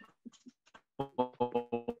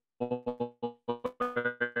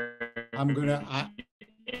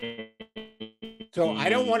 So I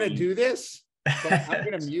don't want to do this, but I'm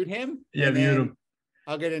gonna mute him. Yeah, mute him.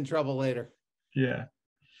 I'll get in trouble later. Yeah.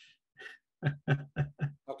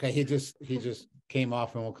 Okay, he just came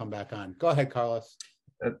off and we'll come back on. Go ahead, Carlos.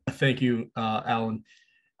 Thank you, Alan.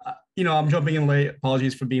 I'm jumping in late.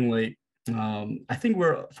 Apologies for being late. I think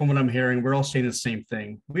from what I'm hearing, we're all saying the same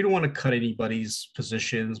thing. We don't want to cut anybody's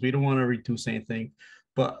positions. We don't want to reduce anything.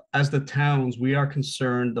 But as the towns, we are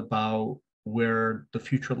concerned about where the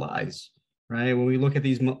future lies, right? When we look at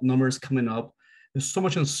these numbers coming up, there's so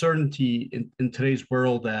much uncertainty in today's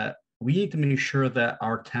world that we need to make sure that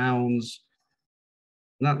our towns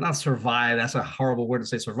not survive. That's a horrible word to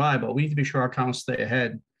say, survive, but we need to be sure our towns stay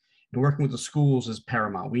ahead. And working with the schools is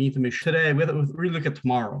paramount. We need to make sure today, we have to really look at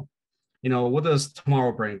tomorrow. What does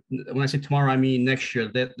tomorrow bring? When I say tomorrow, I mean next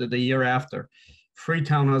year, the year after.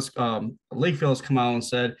 Freetown Lakeville has come out and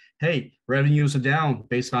said, hey, revenues are down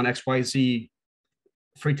based on XYZ.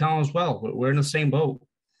 Freetown as well. We're in the same boat.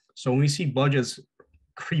 So when we see budgets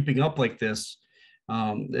creeping up like this,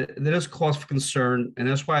 there is cause for concern. And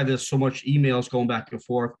that's why there's so much emails going back and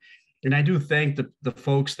forth. And I do thank the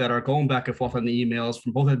folks that are going back and forth on the emails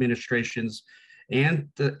from both administrations and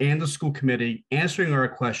the school committee answering our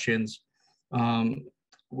questions.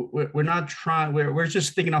 We're not trying, we're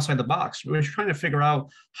just thinking outside the box. We're trying to figure out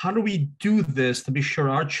how do we do this to be sure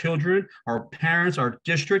our children, our parents, our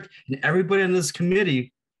district, and everybody in this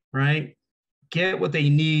committee right? Get what they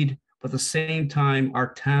need, but at the same time,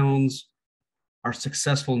 our towns are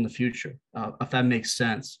successful in the future, if that makes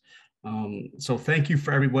sense. So thank you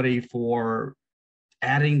for everybody for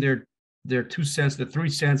adding their 2 cents, their 3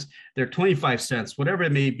 cents, their 25 cents, whatever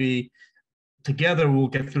it may be. Together, we'll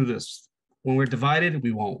get through this. When we're divided,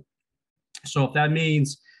 we won't. So if that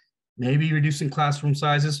means maybe reducing classroom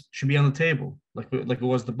sizes, should be on the table, like it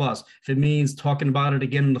was the bus. If it means talking about it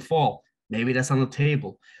again in the fall, maybe that's on the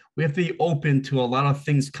table. We have to be open to a lot of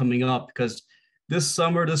things coming up, because this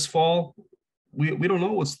summer, this fall, we don't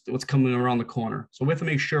know what's coming around the corner. So we have to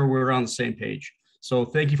make sure we're on the same page. So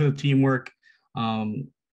thank you for the teamwork.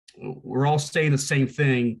 We're all saying the same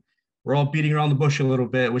thing. We're all beating around the bush a little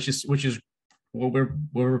bit, which is what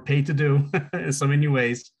we're paid to do in so many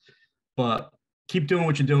ways. But keep doing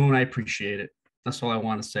what you're doing. I appreciate it. That's all I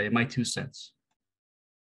want to say. My 2 cents.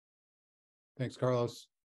 Thanks, Carlos.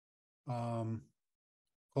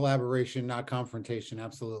 Collaboration, not confrontation.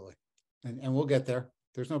 Absolutely. And we'll get there.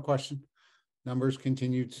 There's no question. Numbers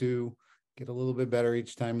continue to get a little bit better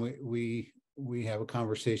each time we have a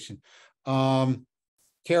conversation.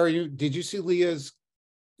 Kara, did you see Leah's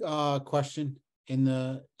question in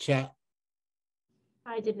the chat?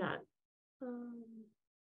 I did not.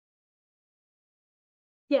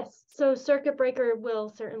 Yes, so circuit breaker will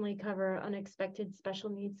certainly cover unexpected special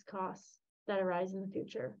needs costs that arise in the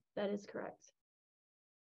future. That is correct.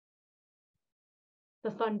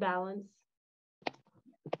 The fund balance.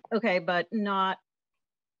 Okay, but not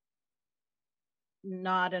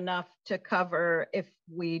enough to cover if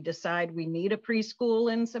we decide we need a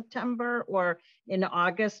preschool in September or in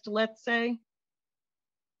August, let's say?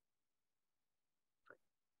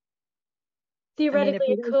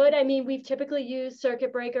 Theoretically, it could. I mean, we've typically used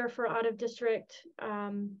circuit breaker for out of district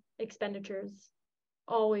expenditures.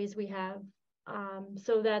 Always we have.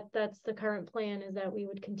 So that's the current plan, is that we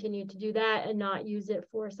would continue to do that and not use it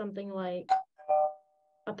for something like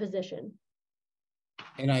a position.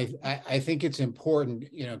 And I think it's important,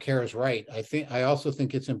 Kara's right. I also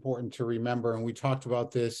think it's important to remember, and we talked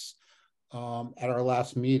about this at our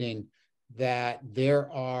last meeting, that there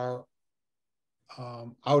are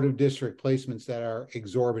out of district placements that are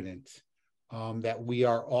exorbitant, that we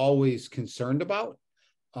are always concerned about.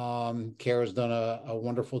 Kara's done a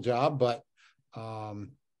wonderful job, but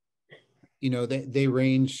they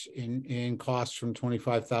range in costs from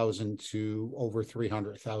 25,000 to over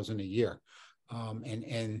 300,000 a year.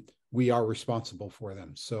 And we are responsible for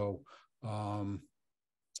them. So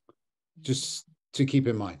just to keep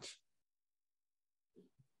in mind.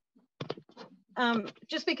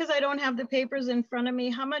 Just because I don't have the papers in front of me,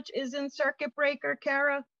 how much is in circuit breaker,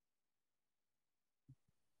 Kara?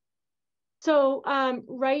 So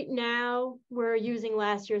right now we're using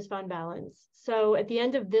last year's fund balance. So at the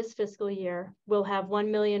end of this fiscal year, we'll have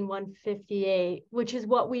 1,158,000, which is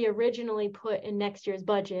what we originally put in next year's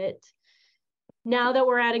budget. Now that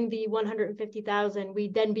we're adding the 150,000,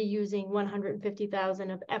 we'd then be using 150,000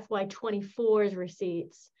 of FY24's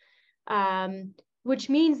receipts, which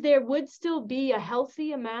means there would still be a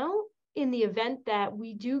healthy amount in the event that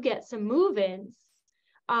we do get some move-ins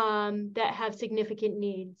that have significant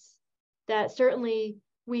needs that certainly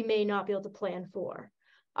we may not be able to plan for.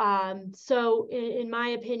 So in my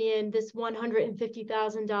opinion, this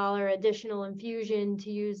 $150,000 additional infusion to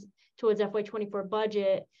use towards FY24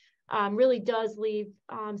 budget really does leave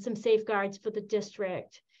some safeguards for the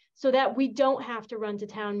district so that we don't have to run to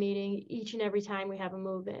town meeting each and every time we have a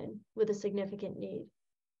move-in with a significant need.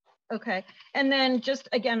 Okay, and then just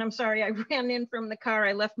again, I'm sorry, I ran in from the car.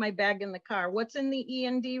 I left my bag in the car. What's in the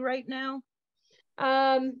E&D right now?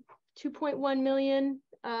 2.1 million.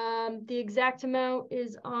 The exact amount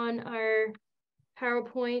is on our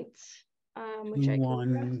PowerPoint, which I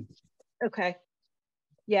can. Okay.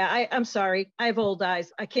 Yeah, I'm sorry. I have old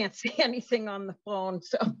eyes. I can't see anything on the phone,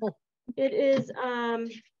 so. It is,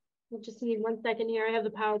 we'll just need 1 second here. I have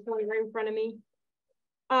the PowerPoint right in front of me.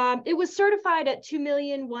 It was certified at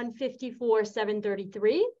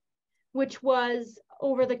 2,154,733, which was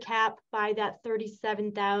over the cap by that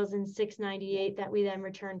 37,698 that we then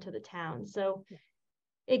returned to the town. So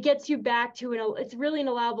it gets you back to it's really an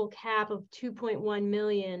allowable cap of 2.1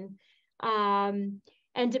 million. And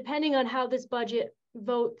depending on how this budget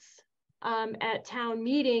votes at town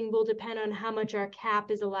meeting will depend on how much our cap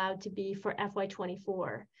is allowed to be for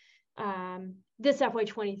FY24, this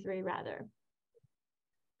FY23 rather.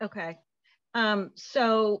 Okay,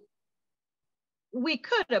 so we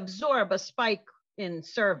could absorb a spike in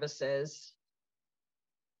services,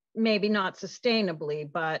 maybe not sustainably,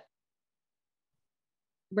 but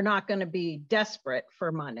we're not going to be desperate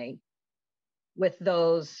for money with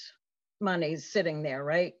those monies sitting there,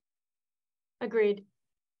 right? Agreed.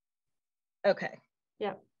 Okay.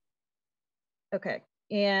 Yeah. Okay.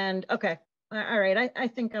 And okay. All right. I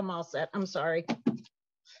think I'm all set. I'm sorry.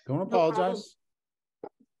 Don't apologize.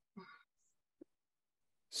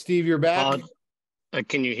 Steve, you're back.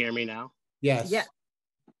 Can you hear me now? Yes. Yeah.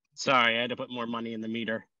 Sorry, I had to put more money in the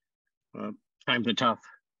meter. Times are tough.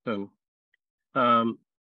 So,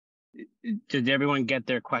 did everyone get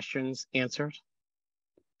their questions answered?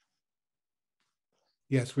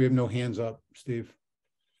 Yes, we have no hands up, Steve.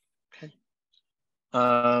 Okay.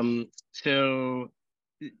 So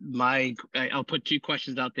I'll put two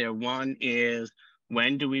questions out there. One is,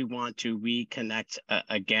 when do we want to reconnect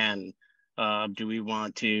again? Do we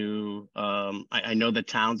want to, I know the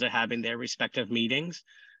towns are having their respective meetings.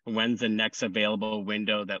 When's the next available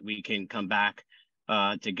window that we can come back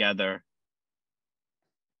together?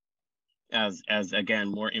 As again,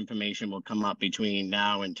 more information will come up between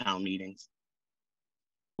now and town meetings.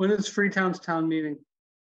 When is Freetown's town meeting?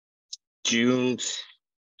 June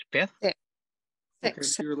 5th? Okay,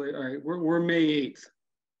 so you're late. All right, we're May 8th.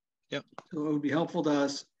 Yep. So it would be helpful to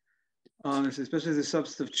us, especially the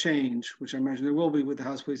substantive change, which I imagine there will be with the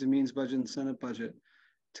House Ways and Means budget and Senate budget,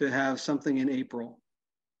 to have something in April.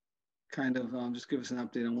 Kind of just give us an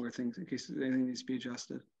update on where things, in case anything needs to be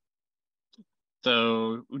adjusted.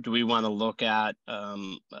 So do we want to look at,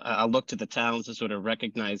 I'll look to the towns to sort of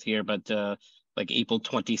recognize here, but like April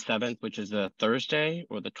 27th, which is a Thursday,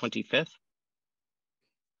 or the 25th?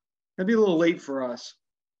 That'd be a little late for us.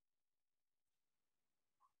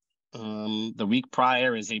 The week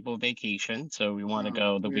prior is April vacation, so we want to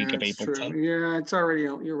go the week of April 10th. Yeah, it's already,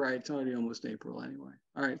 you're right, it's already almost April anyway.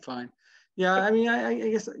 All right, fine. Yeah, I mean, I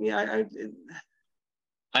guess, yeah,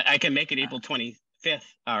 I can make it April 25th,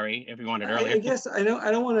 Ari, if you want it earlier. I guess I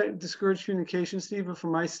don't want to discourage communication, Steve, but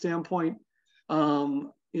from my standpoint,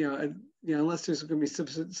 unless there's going to be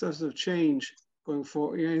substantive change going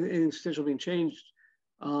forward, anything substantial being changed,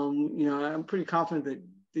 I'm pretty confident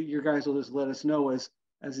that your guys will just let us know as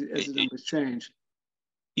the numbers change.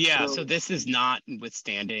 Yeah, so this is not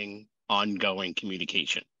withstanding ongoing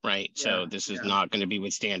communication, right? Yeah, so this is not going to be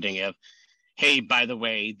withstanding if, hey, by the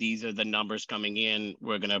way, these are the numbers coming in,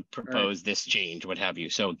 we're going to propose this change, what have you.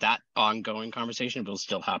 So that ongoing conversation will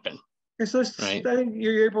still happen. Okay, so I think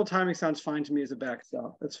your April timing sounds fine to me as a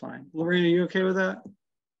backstop. That's fine. Lorraine, are you okay with that?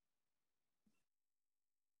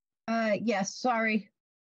 Yes, sorry.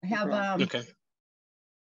 I have okay.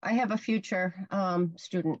 I have a future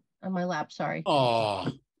student on my lap, sorry. Oh,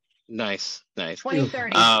 nice.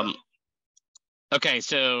 2030. Okay,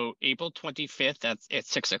 so April 25th, that's at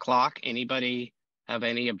 6 o'clock. Anybody have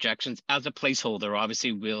any objections? As a placeholder,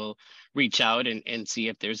 obviously we'll reach out and see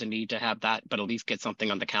if there's a need to have that, but at least get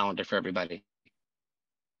something on the calendar for everybody.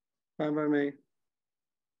 Fine by me.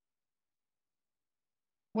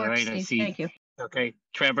 All right, I see. Thank you. Okay,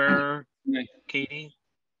 Trevor, Katie?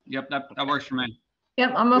 Yep, that works for me.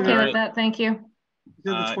 Yep, I'm okay with that. Thank you.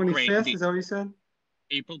 The 25th, is that what you said?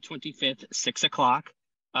 April 25th, 6 o'clock.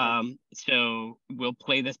 So we'll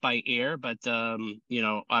play this by ear, but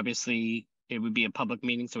obviously it would be a public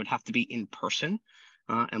meeting, so it would have to be in person,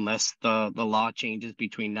 unless the law changes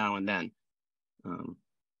between now and then.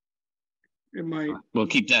 It might. We'll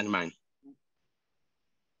keep that in mind.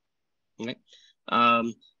 Okay.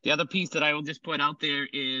 The other piece that I will just put out there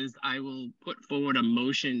is I will put forward a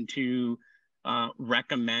motion to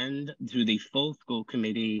recommend to the full school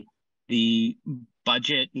committee the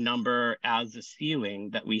budget number as the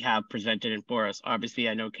ceiling that we have presented in for us. Obviously,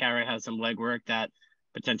 I know Kara has some legwork that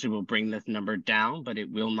potentially will bring this number down, but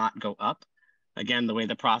it will not go up. Again, the way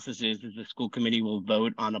the process is the school committee will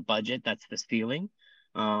vote on a budget that's the ceiling.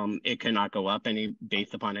 It cannot go up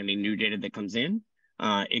based upon any new data that comes in.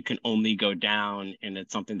 It can only go down, and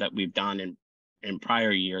it's something that we've done in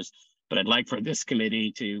prior years. But I'd like for this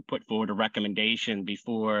committee to put forward a recommendation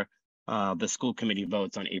before the school committee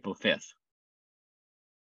votes on April 5th.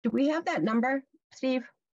 Do we have that number, Steve?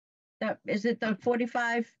 Is it the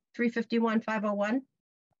 45,351,501?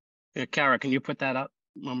 Yeah, Kara, can you put that up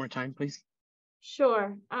one more time, please?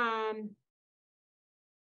 Sure.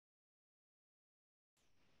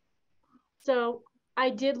 So I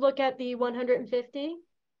did look at the 150,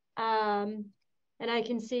 and I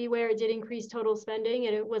can see where it did increase total spending,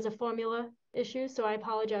 and it was a formula issue, so I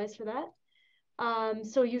apologize for that.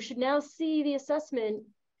 So you should now see the assessment.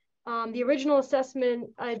 The original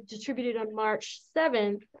assessment I distributed on March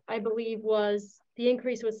 7th, I believe the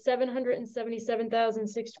increase was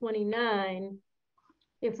 777,629.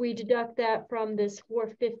 If we deduct that from this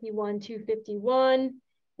 451,251,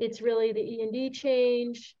 it's really the E&D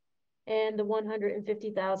change and the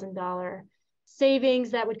 $150,000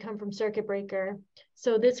 savings that would come from circuit breaker.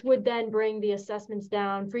 So this would then bring the assessments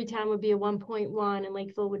down. Freetown would be a 1.1 and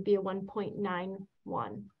Lakeville would be a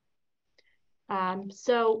 1.91.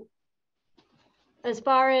 So as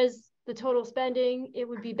far as the total spending, it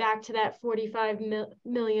would be back to that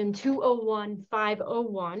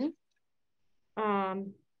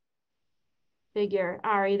 45,201,501 figure.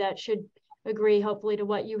 Ari, that should agree hopefully to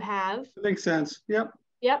what you have. That makes sense. Yep.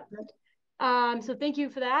 Yep. So thank you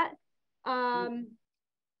for that.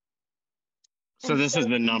 So this is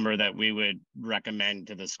the number that we would recommend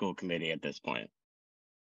to the school committee at this point.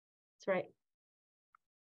 That's right.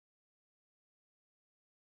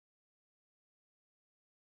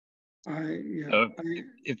 So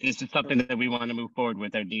if this is something that we want to move forward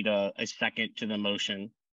with, I need a second to the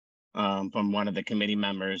motion from one of the committee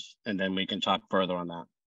members, and then we can talk further on that.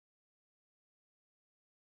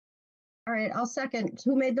 All right, I'll second.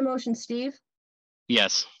 Who made the motion, Steve?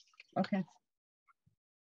 Yes. Okay.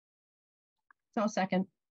 So second.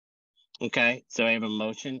 Okay, so I have a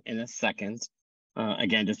motion and a second.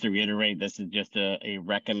 Again, just to reiterate, this is just a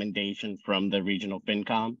recommendation from the regional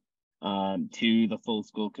FinCom to the full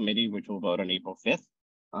school committee, which will vote on April 5th.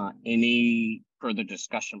 Any further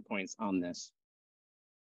discussion points on this?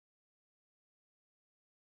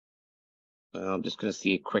 I'm just going to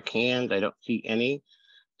see a quick hand. I don't see any.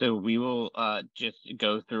 So we will just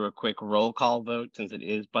go through a quick roll call vote since it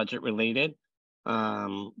is budget related.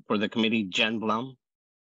 For the committee, Jen Blum.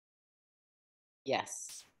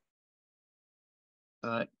 Yes.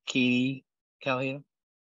 Katie Callia.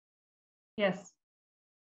 Yes.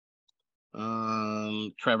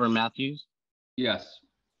 Trevor Matthews. Yes.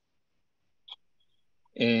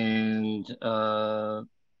 And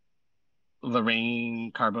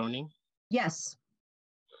Lorraine Carboni. Yes.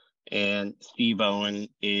 And Steve Owen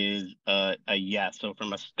is a yes. So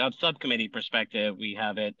from a subcommittee perspective, we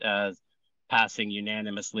have it as passing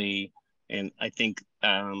unanimously. And I think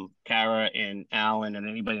Kara and Alan and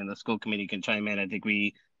anybody in the school committee can chime in. I think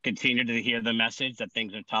we continue to hear the message that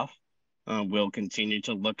things are tough. We'll continue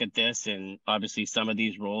to look at this, and obviously some of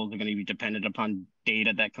these roles are going to be dependent upon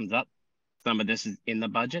data that comes up. Some of this is in the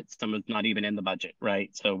budget, some is not even in the budget,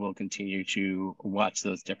 right? So we'll continue to watch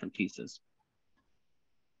those different pieces.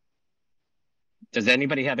 Does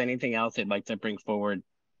anybody have anything else they'd like to bring forward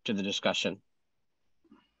to the discussion?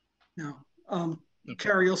 No.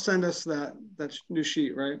 Carrie, you'll send us that new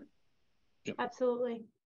sheet, right? Yep. Absolutely.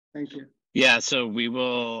 Thank you. Yeah, so we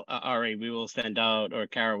will, Ari, we will send out, or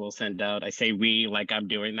Kara will send out, I say we like I'm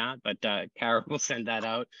doing that, but Kara will send that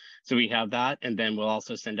out. So we have that, and then we'll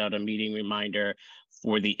also send out a meeting reminder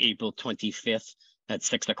for the April 25th at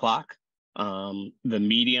 6 o'clock. The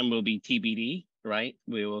medium will be TBD, right?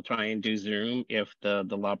 We will try and do Zoom if the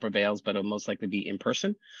law prevails, but it'll most likely be in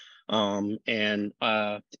person. And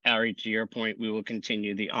Ari, to your point, we will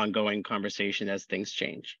continue the ongoing conversation as things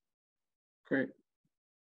change. Great.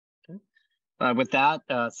 With that,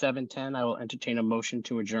 7:10, I will entertain a motion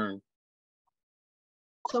to adjourn.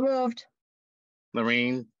 So moved.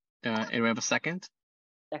 Lorraine, and we have a second?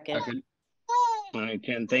 Second. All right,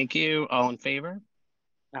 Jen, thank you. All in favor?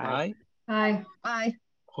 Aye. Aye. Aye.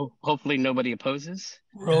 Hopefully nobody opposes.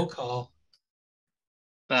 Roll call.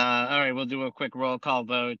 All right, we'll do a quick roll call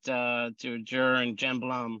vote to adjourn. Jen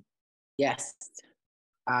Blum. Yes.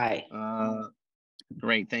 Aye.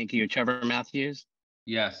 Great, thank you. Trevor Matthews.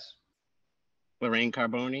 Yes. Lorraine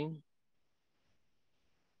Carboni.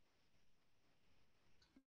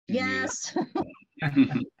 Yes.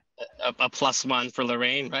 a +1 for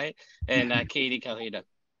Lorraine, right? And Katie Calhida.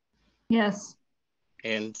 Yes.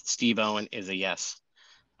 And Steve Owen is a yes.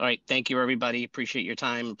 All right, thank you, everybody. Appreciate your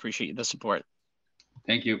time. Appreciate the support.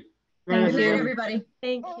 Thank you. Good night, everybody.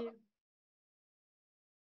 Thank you.